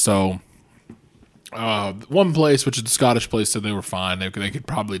okay with it. So one place, which is the Scottish place, said they were fine. They could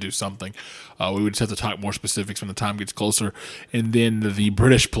probably do something. We would just have to talk more specifics when the time gets closer. And then the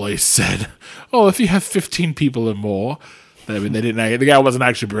British place said, "Oh, if you have 15 people or more." I mean, they didn't. The guy wasn't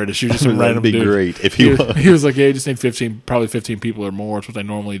actually British. He was just some random That'd be dude. great if he was. He was like, "Yeah, you just need probably 15 people or more. It's what they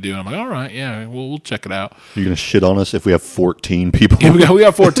normally do." And I'm like, "All right, yeah, we'll check it out." You're going to shit on us if we have 14 people? Yeah, we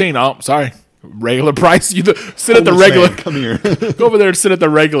got 14. Oh, sorry. Regular price. You sit at the regular. Man, come here. Go over there and sit at the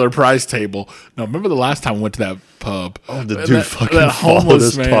regular price table. No, remember the last time we went to that pub? Oh, the dude fucking followed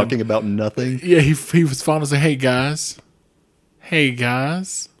us talking about nothing. Yeah, he was following us. Like, hey guys, hey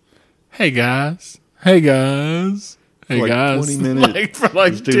guys, hey guys, hey guys. Hey for like guys, 20 minutes. For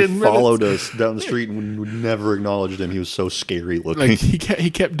like this dude 10 minutes. followed us down the street and we never acknowledged him. He was so scary looking. Like he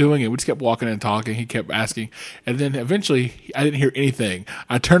kept doing it. We just kept walking and talking. He kept asking, and then eventually I didn't hear anything.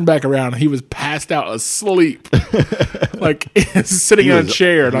 I turned back around and he was passed out asleep, like sitting in a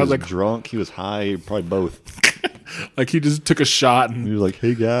chair. And I was like, drunk. He was high, probably both. Like he just took a shot He and was like,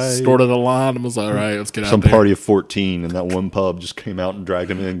 "Hey guys," snorted a line and was like, "All right, let's get out." Some there. party of 14, and that one pub just came out and dragged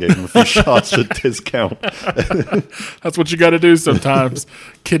him in, gave him a few shots at discount. That's what you got to do sometimes.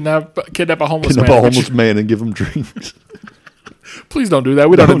 Kidnap a homeless Kidnap man. a homeless man and give him drinks. Please don't do that.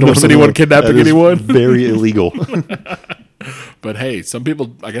 We don't endorse anyone kidnapping That is anyone. Very illegal. But hey, some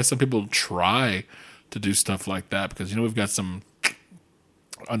people try to do stuff like that because we've got some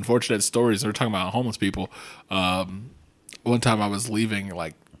unfortunate stories. They're talking about homeless people. One time I was leaving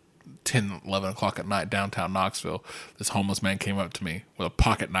like 10, 11 o'clock at night downtown Knoxville. This homeless man came up to me with a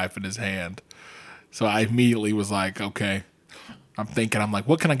pocket knife in his hand. So I immediately was like, okay. I'm like,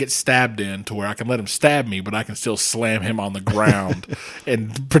 what can I get stabbed in to where I can let him stab me, but I can still slam him on the ground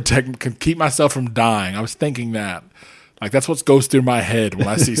and keep myself from dying. I was thinking that. Like that's what goes through my head when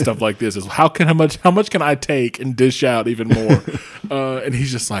I see stuff like this is how much can I take and dish out even more? And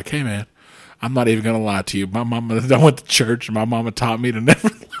he's just like, hey man, I'm not even gonna lie to you. I went to church and my mama taught me to never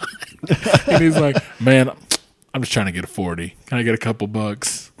lie. And he's like, man, I'm just trying to get a 40. Can I get a couple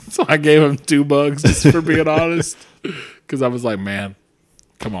bucks? So I gave him $2 just for being honest. Because I was like, man,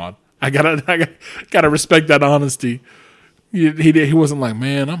 come on. I gotta respect that honesty. He wasn't like,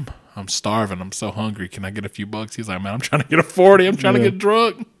 man, I'm starving. I'm so hungry. Can I get a few bucks? He's like, man, I'm trying to get a 40. I'm trying to get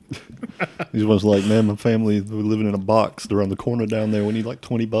drunk. He was like, man, my family, we're living in a box. They're on the corner down there. We need like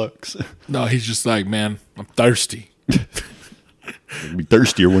 $20. No, he's just like, man, I'm thirsty. You'll be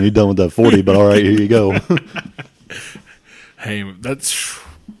thirstier when you're done with that 40, but all right, here you go. Hey, that's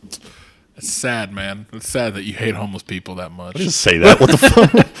It's sad, man. It's sad that you hate homeless people that much. Just say that. What the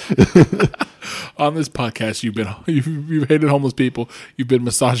fuck? On this podcast, you've hated homeless people, you've been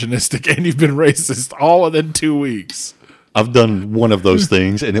misogynistic, and you've been racist all within 2 weeks. I've done one of those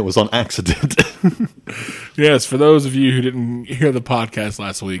things, and it was on accident. Yes, for those of you who didn't hear the podcast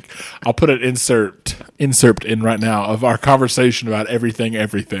last week, I'll put an insert in right now of our conversation about everything. I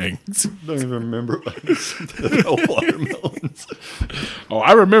don't even remember watermelons. Oh,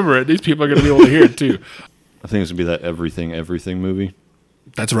 I remember it. These people are going to be able to hear it too. I think it's going to be that Everything movie.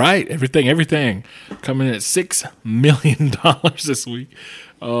 That's right. Everything. Coming in at $6 million this week.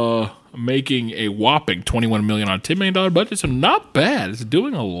 Making a whopping $21 million on a $10 million budget. So not bad. It's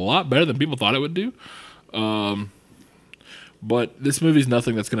doing a lot better than people thought it would do. But this movie's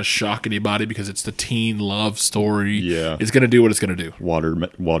nothing that's going to shock anybody because it's the teen love story. Yeah. It's going to do what it's going to do.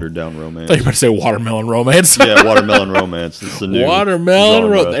 Watered down romance. I thought you were about to say watermelon romance. Yeah, watermelon romance. It's the new Watermelon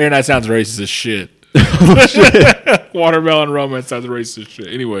genre. romance. Aaron, that sounds racist as shit. Watermelon romance sounds racist as shit.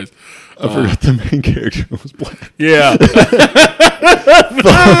 Anyways. I forgot the main character was black. Yeah.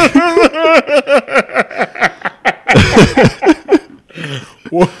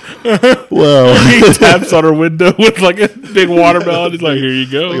 Well, He taps on her window with like a big watermelon. He's like, here you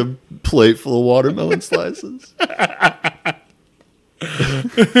go. like a plate full of watermelon slices.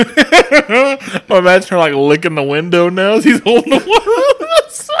 Oh, imagine her like licking the window now as he's holding the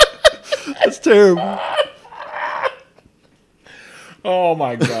watermelon. That's terrible. Oh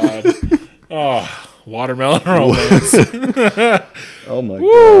my god. Oh, watermelon romance. Oh my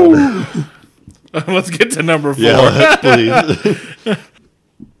god. Let's get to number 4. Yeah, please.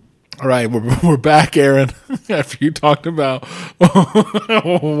 All right, we're back, Aaron. After you talked about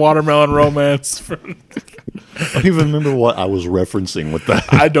watermelon romance. I don't even remember what I was referencing with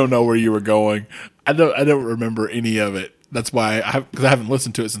that. I don't know where you were going. I don't remember any of it. That's why because I haven't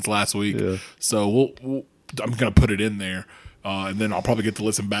listened to it since last week. Yeah. So I'm gonna put it in there, and then I'll probably get to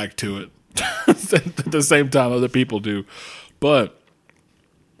listen back to it at the same time other people do. But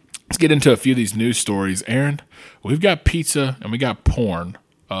let's get into a few of these news stories. Aaron, we've got pizza and we got porn.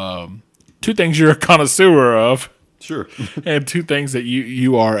 2 things you're a connoisseur of, Sure. and 2 things that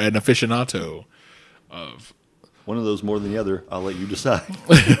you are an aficionado of. One of those more than the other. I'll let you decide.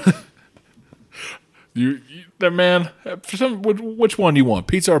 Man, which one do you want?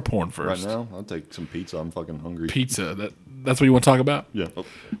 Pizza or porn Right first? now, I'll take some pizza. I'm fucking hungry. Pizza. That's what you want to talk about? Yeah. Oh.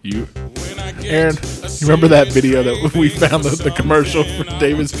 Aaron, you remember that video that we found the commercial for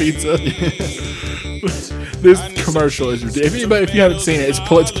David's Pizza? This commercial is ridiculous. If you haven't seen it, it's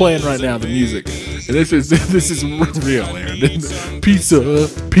playing right now. The music, and this is real, Aaron. Pizza.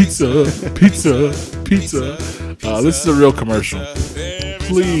 This is a real commercial.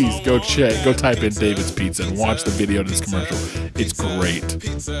 Please go type in David's Pizza and watch the video of this commercial. It's great.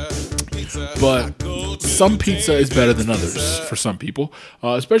 But some pizza is better than others for some people,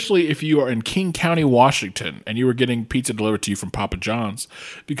 especially if you are in King County, Washington, and you are getting pizza delivered to you from Papa John's,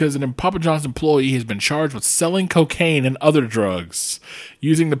 because an Papa John's employee has been charged with selling cocaine and other drugs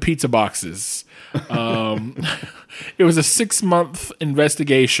using the pizza boxes. It was a 6-month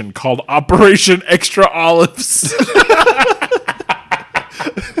investigation called Operation Extra Olives.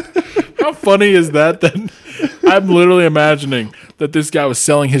 How funny is that? I'm literally imagining that this guy was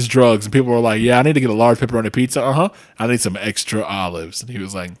selling his drugs, and people were like, "Yeah, I need to get a large pepperoni pizza. I need some extra olives." And he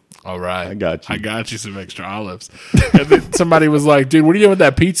was like, "All right, I got you some extra olives." And then somebody was like, "Dude, what are you doing with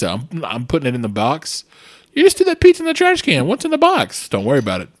that pizza? I'm putting it in the box. You just threw that pizza in the trash can. What's in the box? Don't worry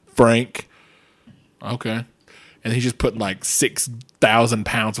about it, Frank." Okay, and he's just putting like 6,000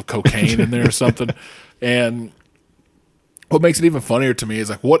 pounds of cocaine in there or something, and. What makes it even funnier to me is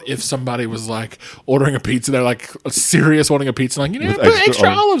like, what if somebody was like ordering a pizza? They're like serious wanting a pizza, like, put extra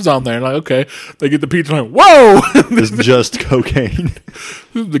olives on there. And like, okay, they get the pizza, like, whoa, It's just cocaine.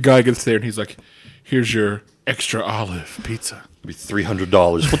 The guy gets there and he's like, here's your extra olive pizza. It'd be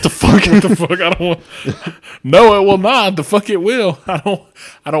 $300. What the fuck? What the fuck? I don't want. No, it will not. The fuck it will. I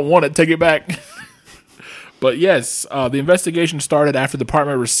don't want it. Take it back. But yes, the investigation started after the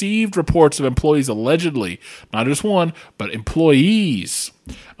department received reports of employees allegedly, not just one, but employees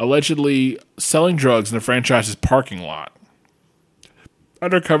allegedly selling drugs in the franchise's parking lot.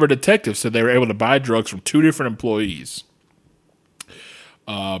 Undercover detectives said they were able to buy drugs from 2 different employees.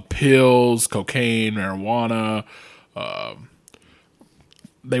 Pills, cocaine, marijuana.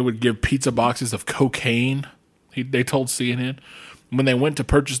 They would give pizza boxes of cocaine, they told CNN. When they went to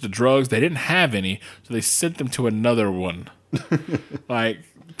purchase the drugs, they didn't have any, so they sent them to another one. Like,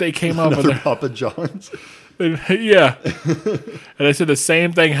 they came up with Papa John's. Yeah. And they said the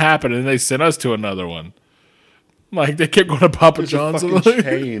same thing happened, and they sent us to another one. Like they kept going to Papa John's. There's a fucking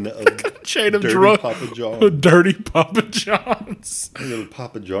chain of Chain of dirty drunk Papa John. dirty Papa John's. I go to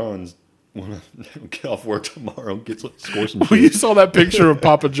Papa John's. Want to get off work tomorrow and score some Well, you shit. saw that picture of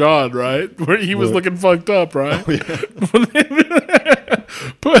Papa John, right? Where he was looking fucked up, right?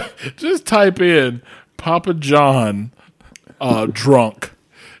 Just type in Papa John drunk,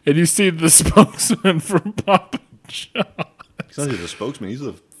 and you see the spokesman for Papa John. He's not even a spokesman. He's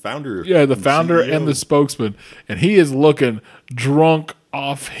the founder. Yeah, the and founder CEO. and the spokesman, and he is looking drunk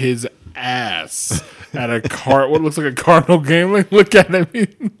off his ass at a what looks like a Cardinal game. Like, look at him. He's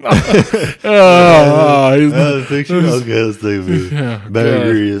the picture. Okay, let's take it. Yeah,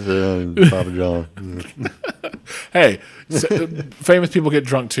 Better Papa John. hey, famous people get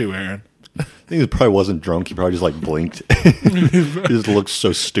drunk too, Aaron. I think he probably wasn't drunk. He probably just like blinked. He just looks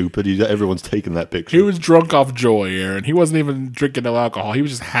so stupid. Everyone's taking that picture. He was drunk off joy, Aaron. He wasn't even drinking no alcohol. He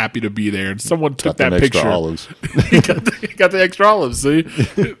was just happy to be there, and someone took Got them that extra picture. olives. he got the extra olives. See,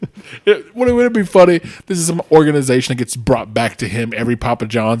 wouldn't it be funny? This is some organization that gets brought back to him. Every Papa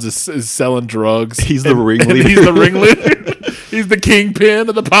John's is selling drugs. He's the and ringleader. He's the ringleader. He's the kingpin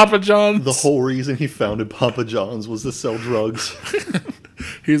of the Papa John's. The whole reason he founded Papa John's was to sell drugs.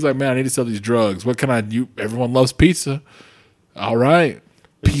 He's like, man, I need to sell these drugs. What can I do? Everyone loves pizza. All right.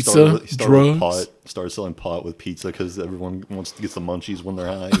 Pizza, He started drugs. with pot. Started selling pot with pizza because everyone wants to get the munchies when they're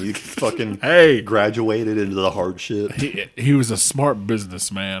high. He fucking Hey. graduated into the hard shit. He was a smart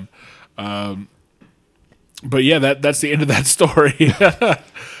businessman. But yeah, that's the end of that story.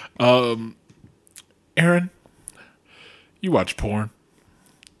 Aaron, you watch porn.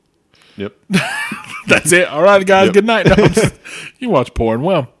 Yep. That's it. All right, guys. Yep. Good night. No, you watch porn.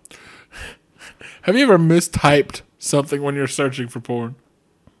 Well, have you ever mistyped something when you're searching for porn?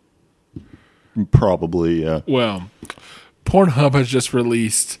 Probably, yeah. Well, Pornhub has just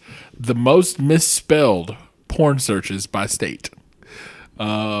released the most misspelled porn searches by state.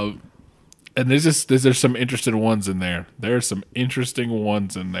 And there's some interesting ones in there. There are some interesting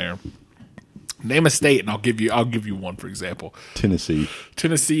ones in there. Name a state, and I'll give you one, for example. Tennessee.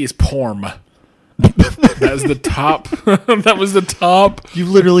 Tennessee is porn. That's the top. That was the top. You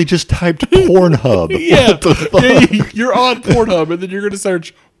literally just typed Pornhub. Yeah, you're on Pornhub, and then you're going to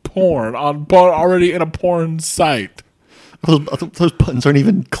search porn already in a porn site. Those buttons aren't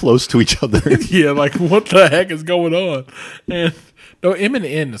even close to each other. Yeah, like what the heck is going on? And no, M and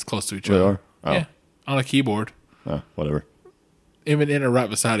N is close to each They other. are? Oh. Yeah, on a keyboard. Whatever. M and N are right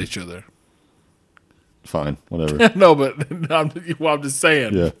beside each other. Fine. Whatever. No, but I'm just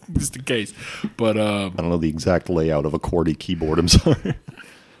saying, Yeah. just in case. But I don't know the exact layout of a QWERTY keyboard. I'm sorry.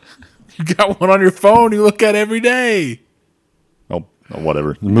 you got one on your phone you look at every day. Oh,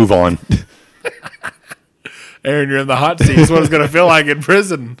 whatever. Move on. Aaron, you're in the hot seat. It's what it's going to feel like in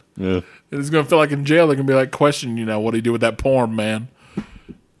prison. Yeah. It's going to feel like in jail. They're going to be like, question, what do you do with that porn, man?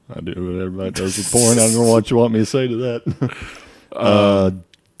 I do what everybody does with porn. I don't know what you want me to say to that.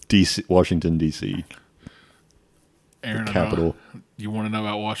 DC, Washington, D.C. Aaron, The capital. You want to know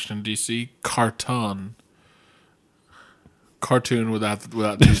about Washington, D.C.? Cartoon without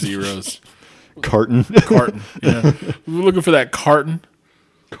two zeros. Carton. Carton. Yeah. We're looking for that carton.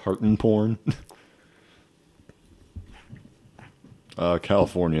 Carton porn.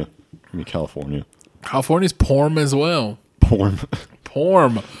 California. California. California's porn as well. Porn.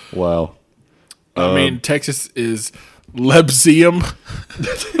 Porn. Wow. I mean, Texas is Lebsiam.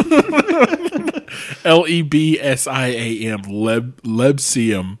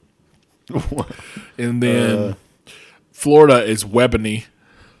 Lebsiam. Lebsiam. And then Florida is Webony.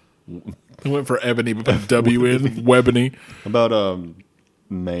 I went for ebony, but put a W in. Webony. About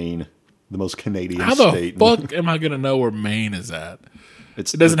Maine, the most Canadian How the state. fuck am I going to know where Maine is at?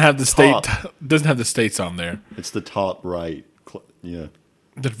 It It doesn't have the top. state. Doesn't have the states on there. It's the top right. Yeah.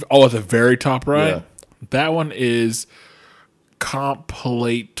 Oh, at the very top right. Yeah. That one is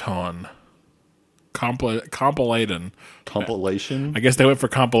Compilaton. Compilaton. Compilation. I guess they went for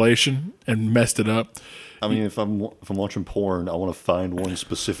compilation and messed it up. I mean, if I'm watching porn, I want to find one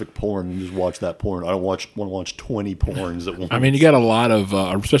specific porn and just watch that porn. I don't want to watch 20 porns at once. I mean, you got a lot of,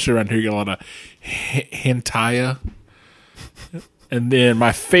 especially around here, you got a lot of hentai. And then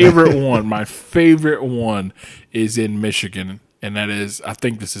my favorite one is in Michigan, and that is, I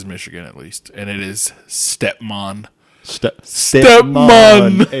think this is Michigan at least, and it is Stepmon.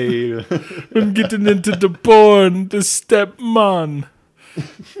 Stepmon. Hey. I'm getting into the porn, the Stepmon.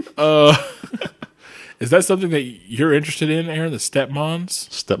 Is that something that you're interested in, Aaron? The Stepmons?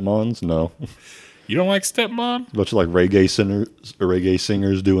 Stepmons? No. You don't like Stepmon? A bunch of like reggae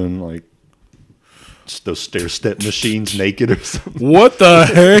singers doing like those stair step machines naked or something. What the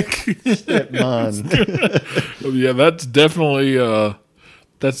heck? Stepmon. Yeah,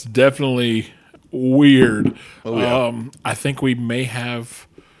 that's definitely weird. Oh, yeah. I think we may have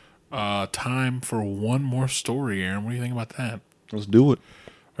time for one more story, Aaron. What do you think about that? Let's do it.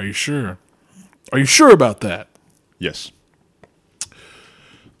 Are you sure? Are you sure about that? Yes.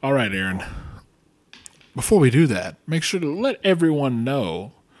 All right, Aaron. Before we do that, make sure to let everyone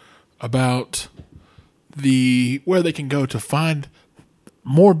know about where they can go to find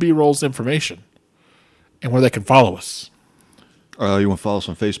more B-Rolls information and where they can follow us. You want to follow us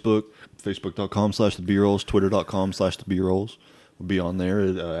on Facebook, facebook.com/thebrolls, twitter.com/thebrolls. We'll be on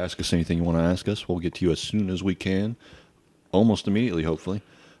there. Ask us anything you want to ask us. We'll get to you as soon as we can, almost immediately, hopefully.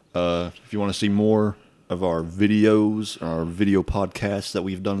 If you want to see more of our videos, our video podcasts that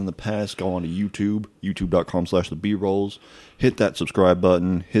we've done in the past, go on to YouTube, youtube.com/thebrolls. Hit that subscribe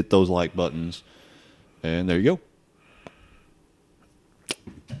button, hit those like buttons, and there you go.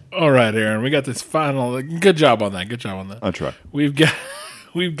 All right, Aaron, we got this final. Good job on that. Good job on that. I try. We've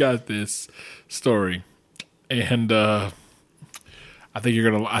got this story, and I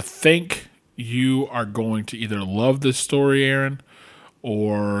think you are going to either love this story, Aaron,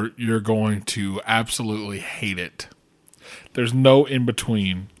 or you're going to absolutely hate it. There's no in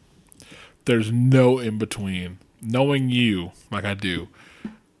between. There's no in between. Knowing you, like I do,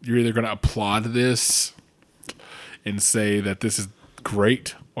 you're either going to applaud this and say that this is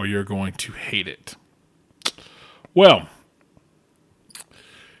great, or you're going to hate it. Well,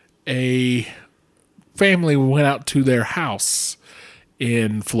 a family went out to their house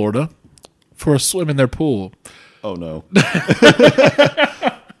in Florida for a swim in their pool, Oh, no.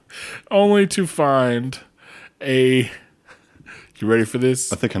 only to find you ready for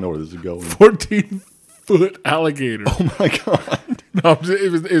this? I think I know where this is going. 14-foot alligator. Oh, my God. No,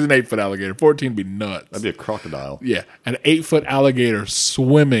 it was an 8-foot alligator. 14 would be nuts. That'd be a crocodile. Yeah, an 8-foot alligator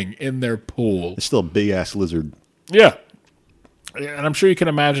swimming in their pool. It's still a big-ass lizard. Yeah. And I'm sure you can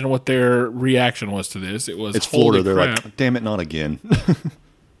imagine what their reaction was to this. It's holy Florida. They're crap. like, damn it, not again.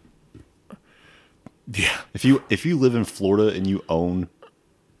 Yeah. If you live in Florida and you own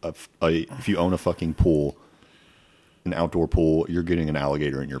if you own a fucking pool, an outdoor pool, you're getting an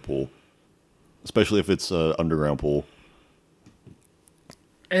alligator in your pool, especially if it's an underground pool.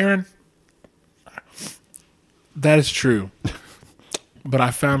 Aaron, that is true. But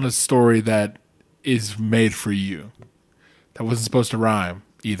I found a story that is made for you. That wasn't supposed to rhyme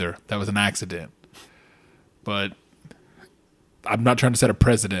either. That was an accident. But I'm not trying to set a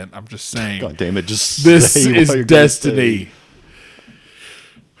precedent. I'm just saying. God damn it! Just This say what is you're gonna destiny. say.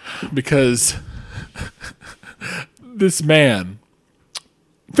 Because this man,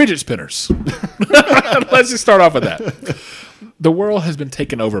 fidget spinners. Let's just start off with that. The world has been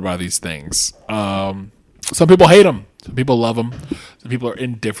taken over by these things. Some people hate them. Some people love them. Some people are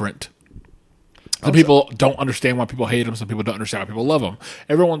indifferent. Some people don't understand why people hate them. Some people don't understand why people love them.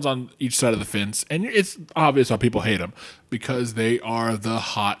 Everyone's on each side of the fence, and it's obvious why people hate them, because they are the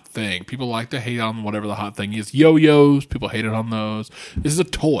hot thing. People like to hate on whatever the hot thing is. Yo-yos, people hate it on those. This is a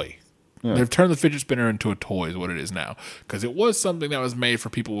toy. Yeah. They've turned the fidget spinner into a toy is what it is now, because it was something that was made for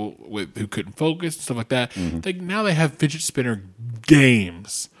people who couldn't focus and stuff like that. Mm-hmm. Now they have fidget spinner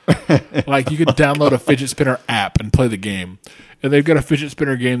games. Like you could download a fidget spinner app and play the game. And they've got a fidget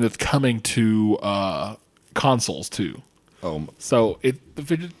spinner game that's coming to consoles too. So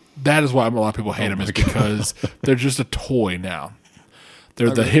that is why a lot of people hate them, is because they're just a toy now. They're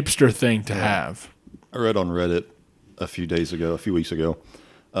the hipster thing to have. I read on Reddit a few weeks ago.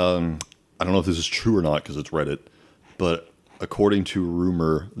 I don't know if this is true or not because it's Reddit, but according to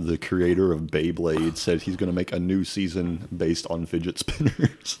rumor, the creator of Beyblade said he's going to make a new season based on fidget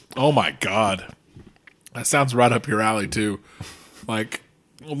spinners. Oh my God. That sounds right up your alley, too. Like,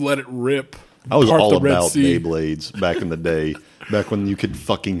 let it rip. I was all about Beyblades back in the day. Back when you could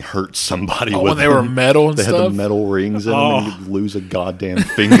fucking hurt somebody with when they were metal and stuff. They had the metal rings in them and you'd lose a goddamn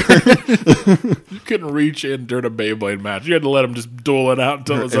finger. You couldn't reach in during a Beyblade match. You had to let them just duel it out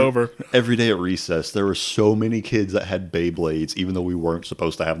until it was over. Every day at recess, there were so many kids that had Beyblades, even though we weren't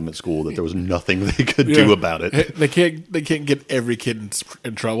supposed to have them at school, that there was nothing they could do about it. They can't get every kid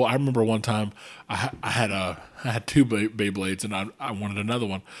in trouble. I remember one time I had two Beyblades and I wanted another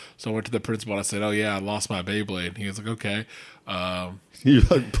one. So I went to the principal and I said, "Oh yeah, I lost my Beyblade." And he was like, "Okay." You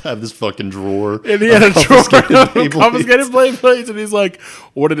have this fucking drawer. And he had a drawer of confiscated Beyblades. And he's like,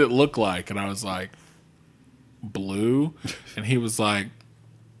 "What did it look like?" And I was like, "Blue." And he was like,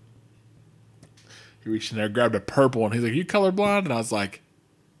 he reached in there, grabbed a purple, and he's like, "You colorblind?" And I was like,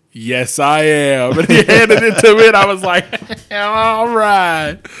 "Yes, I am." And he handed it to me, and I was like, "All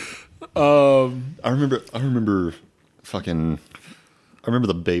right." I remember the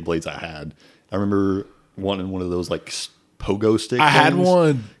Beyblades I had. I remember wanting one of those like pogo stick. I had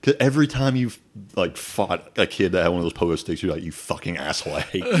one. 'Cause every time you like fought a kid that had one of those pogo sticks, you're like, you fucking asshole, I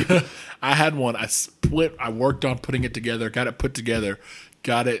hate you. I had one. I worked on putting it together, got it put together,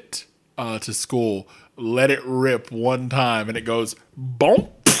 got it to school, let it rip one time, and it goes, boom,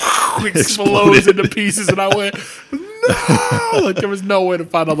 explodes into pieces, and I went, no! Like, there was no way to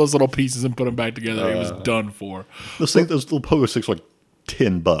find all those little pieces and put them back together. It was done for. Those little pogo sticks were like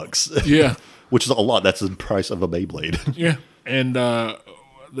 $10. Yeah. Which is a lot. That's the price of a Beyblade. Yeah. And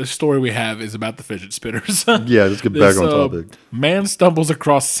the story we have is about the fidget spinners. Yeah, let's get back on topic. Man stumbles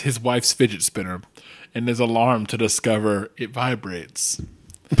across his wife's fidget spinner and is alarmed to discover it vibrates.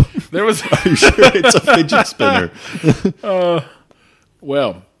 There was... Are you sure it's a fidget spinner?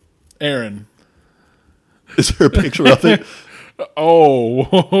 Well, Aaron. Is there a picture of it?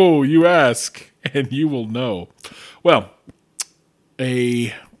 Oh, you ask, and you will know. Well,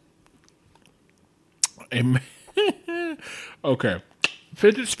 okay.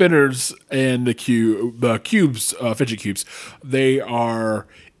 Fidget spinners and the cubes, fidget cubes, they are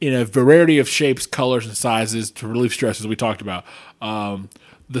in a variety of shapes, colors, and sizes to relieve stress, as we talked about. I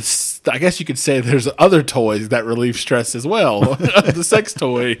guess you could say there's other toys that relieve stress as well. The sex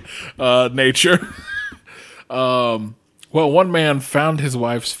toy nature. Well, one man found his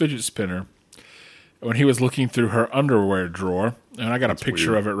wife's fidget spinner when he was looking through her underwear drawer, and I got a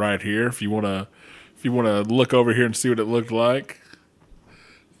picture of it right here. If you want to look over here and see what it looked like,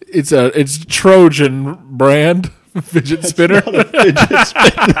 it's Trojan brand fidget spinner. Not a fidget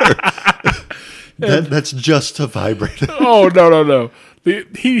spinner. That's just a vibrator. Oh no!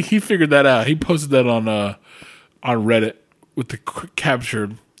 He figured that out. He posted that on Reddit with the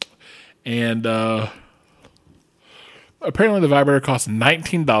captured, and apparently the vibrator costs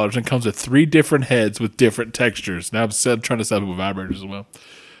 $19 and comes with 3 different heads with different textures. Now I'm trying to sell people vibrators as well.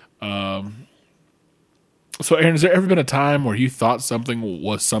 So Aaron, has there ever been a time where you thought something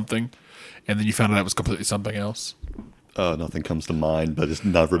was something, and then you found out it was completely something else? Nothing comes to mind, but it's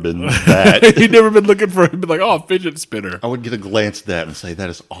never been that. You've never been looking for it, been like, oh, a fidget spinner. I would get a glance at that and say, that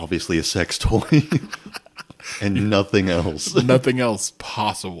is obviously a sex toy. And nothing else. Nothing else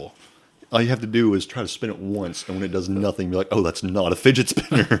possible. All you have to do is try to spin it once, and when it does nothing, be like, oh, that's not a fidget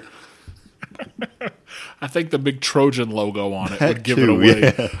spinner. I think the big Trojan logo on it That would give too, it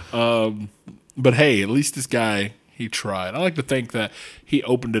away. yeah. But hey, at least this guy, he tried. I like to think that he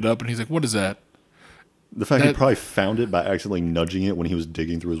opened it up and he's like, what is that? The fact he probably found it by accidentally nudging it when he was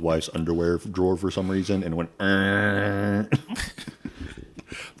digging through his wife's underwear drawer for some reason, and went,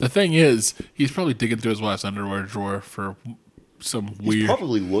 The thing is, he's probably digging through his wife's underwear drawer for some weird... He's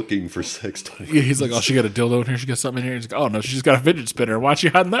probably looking for sex toys. Yeah, he's like, oh, she got a dildo in here, she got something in here. He's like, oh, no, she just got a fidget spinner. Why's she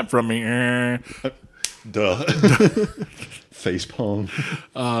hiding that from me? Duh. Face palm.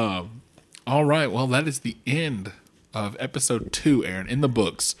 All right, well, that is the end of episode 2, Aaron, in the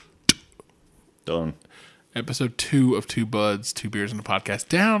books. Done. Episode 2 of Two Buds, Two Beers, and a Podcast.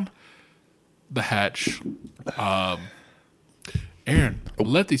 Down the hatch. Aaron,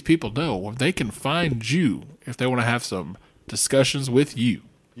 let these people know where they can find you if they want to have some discussions with you.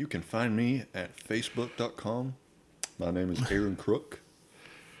 You can find me at facebook.com. My name is Aaron Crook.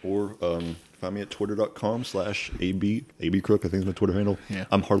 Or find me at twitter.com/AB Crook. I think is my Twitter handle. Yeah.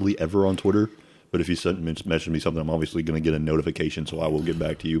 I'm hardly ever on Twitter, but if you mention me something, I'm obviously going to get a notification, so I will get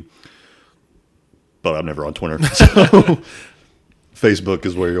back to you. But I'm never on Twitter. So Facebook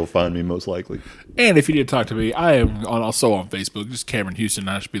is where you'll find me most likely. And if you need to talk to me, I am also on Facebook. Just Cameron Houston.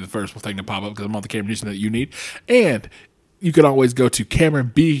 I should be the first thing to pop up because I'm on the Cameron Houston that you need. And you can always go to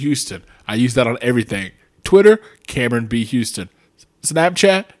Cameron B. Houston. I use that on everything. Twitter, Cameron B. Houston.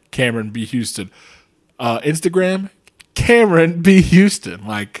 Snapchat, Cameron B. Houston. Instagram, Cameron B. Houston.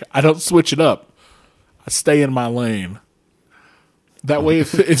 Like, I don't switch it up. I stay in my lane. That way,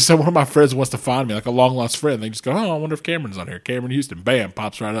 if someone of my friends wants to find me, like a long-lost friend, they just go, oh, I wonder if Cameron's on here. Cameron Houston. Bam,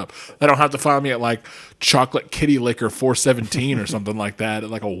 pops right up. They don't have to find me at, like, Chocolate Kitty Liquor 417 or something like that,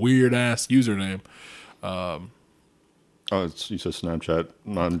 like a weird-ass username. You said Snapchat.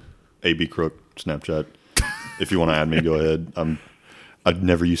 I'm AB Crook, Snapchat. If you want to add me, go ahead. I'd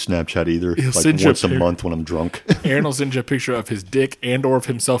never use Snapchat either. He'll like send you once a month when I'm drunk. Aaron will send you a picture of his dick and or of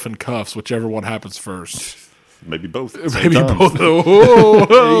himself in cuffs, whichever one happens first. Maybe both. Maybe both. Oh,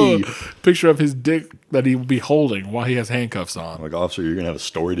 hey. Picture of his dick that he will be holding while he has handcuffs on. Like, officer, you're going to have a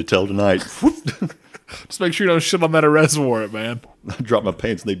story to tell tonight. Just make sure you don't shit on that arrest warrant, man. I drop my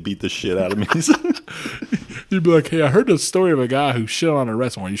pants and they beat the shit out of me. You'd be like, hey, I heard the story of a guy who shit on an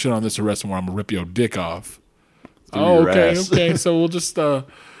arrest warrant. You shit on this arrest warrant, I'm going to rip your dick off. Oh, okay, okay. So we'll just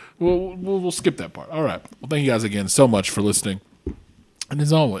We'll skip that part. All right. Well, thank you guys again so much for listening. And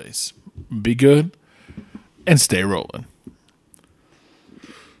as always, be good and stay rolling.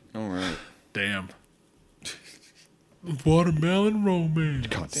 All right. Damn. Watermelon romance.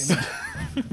 God damn it.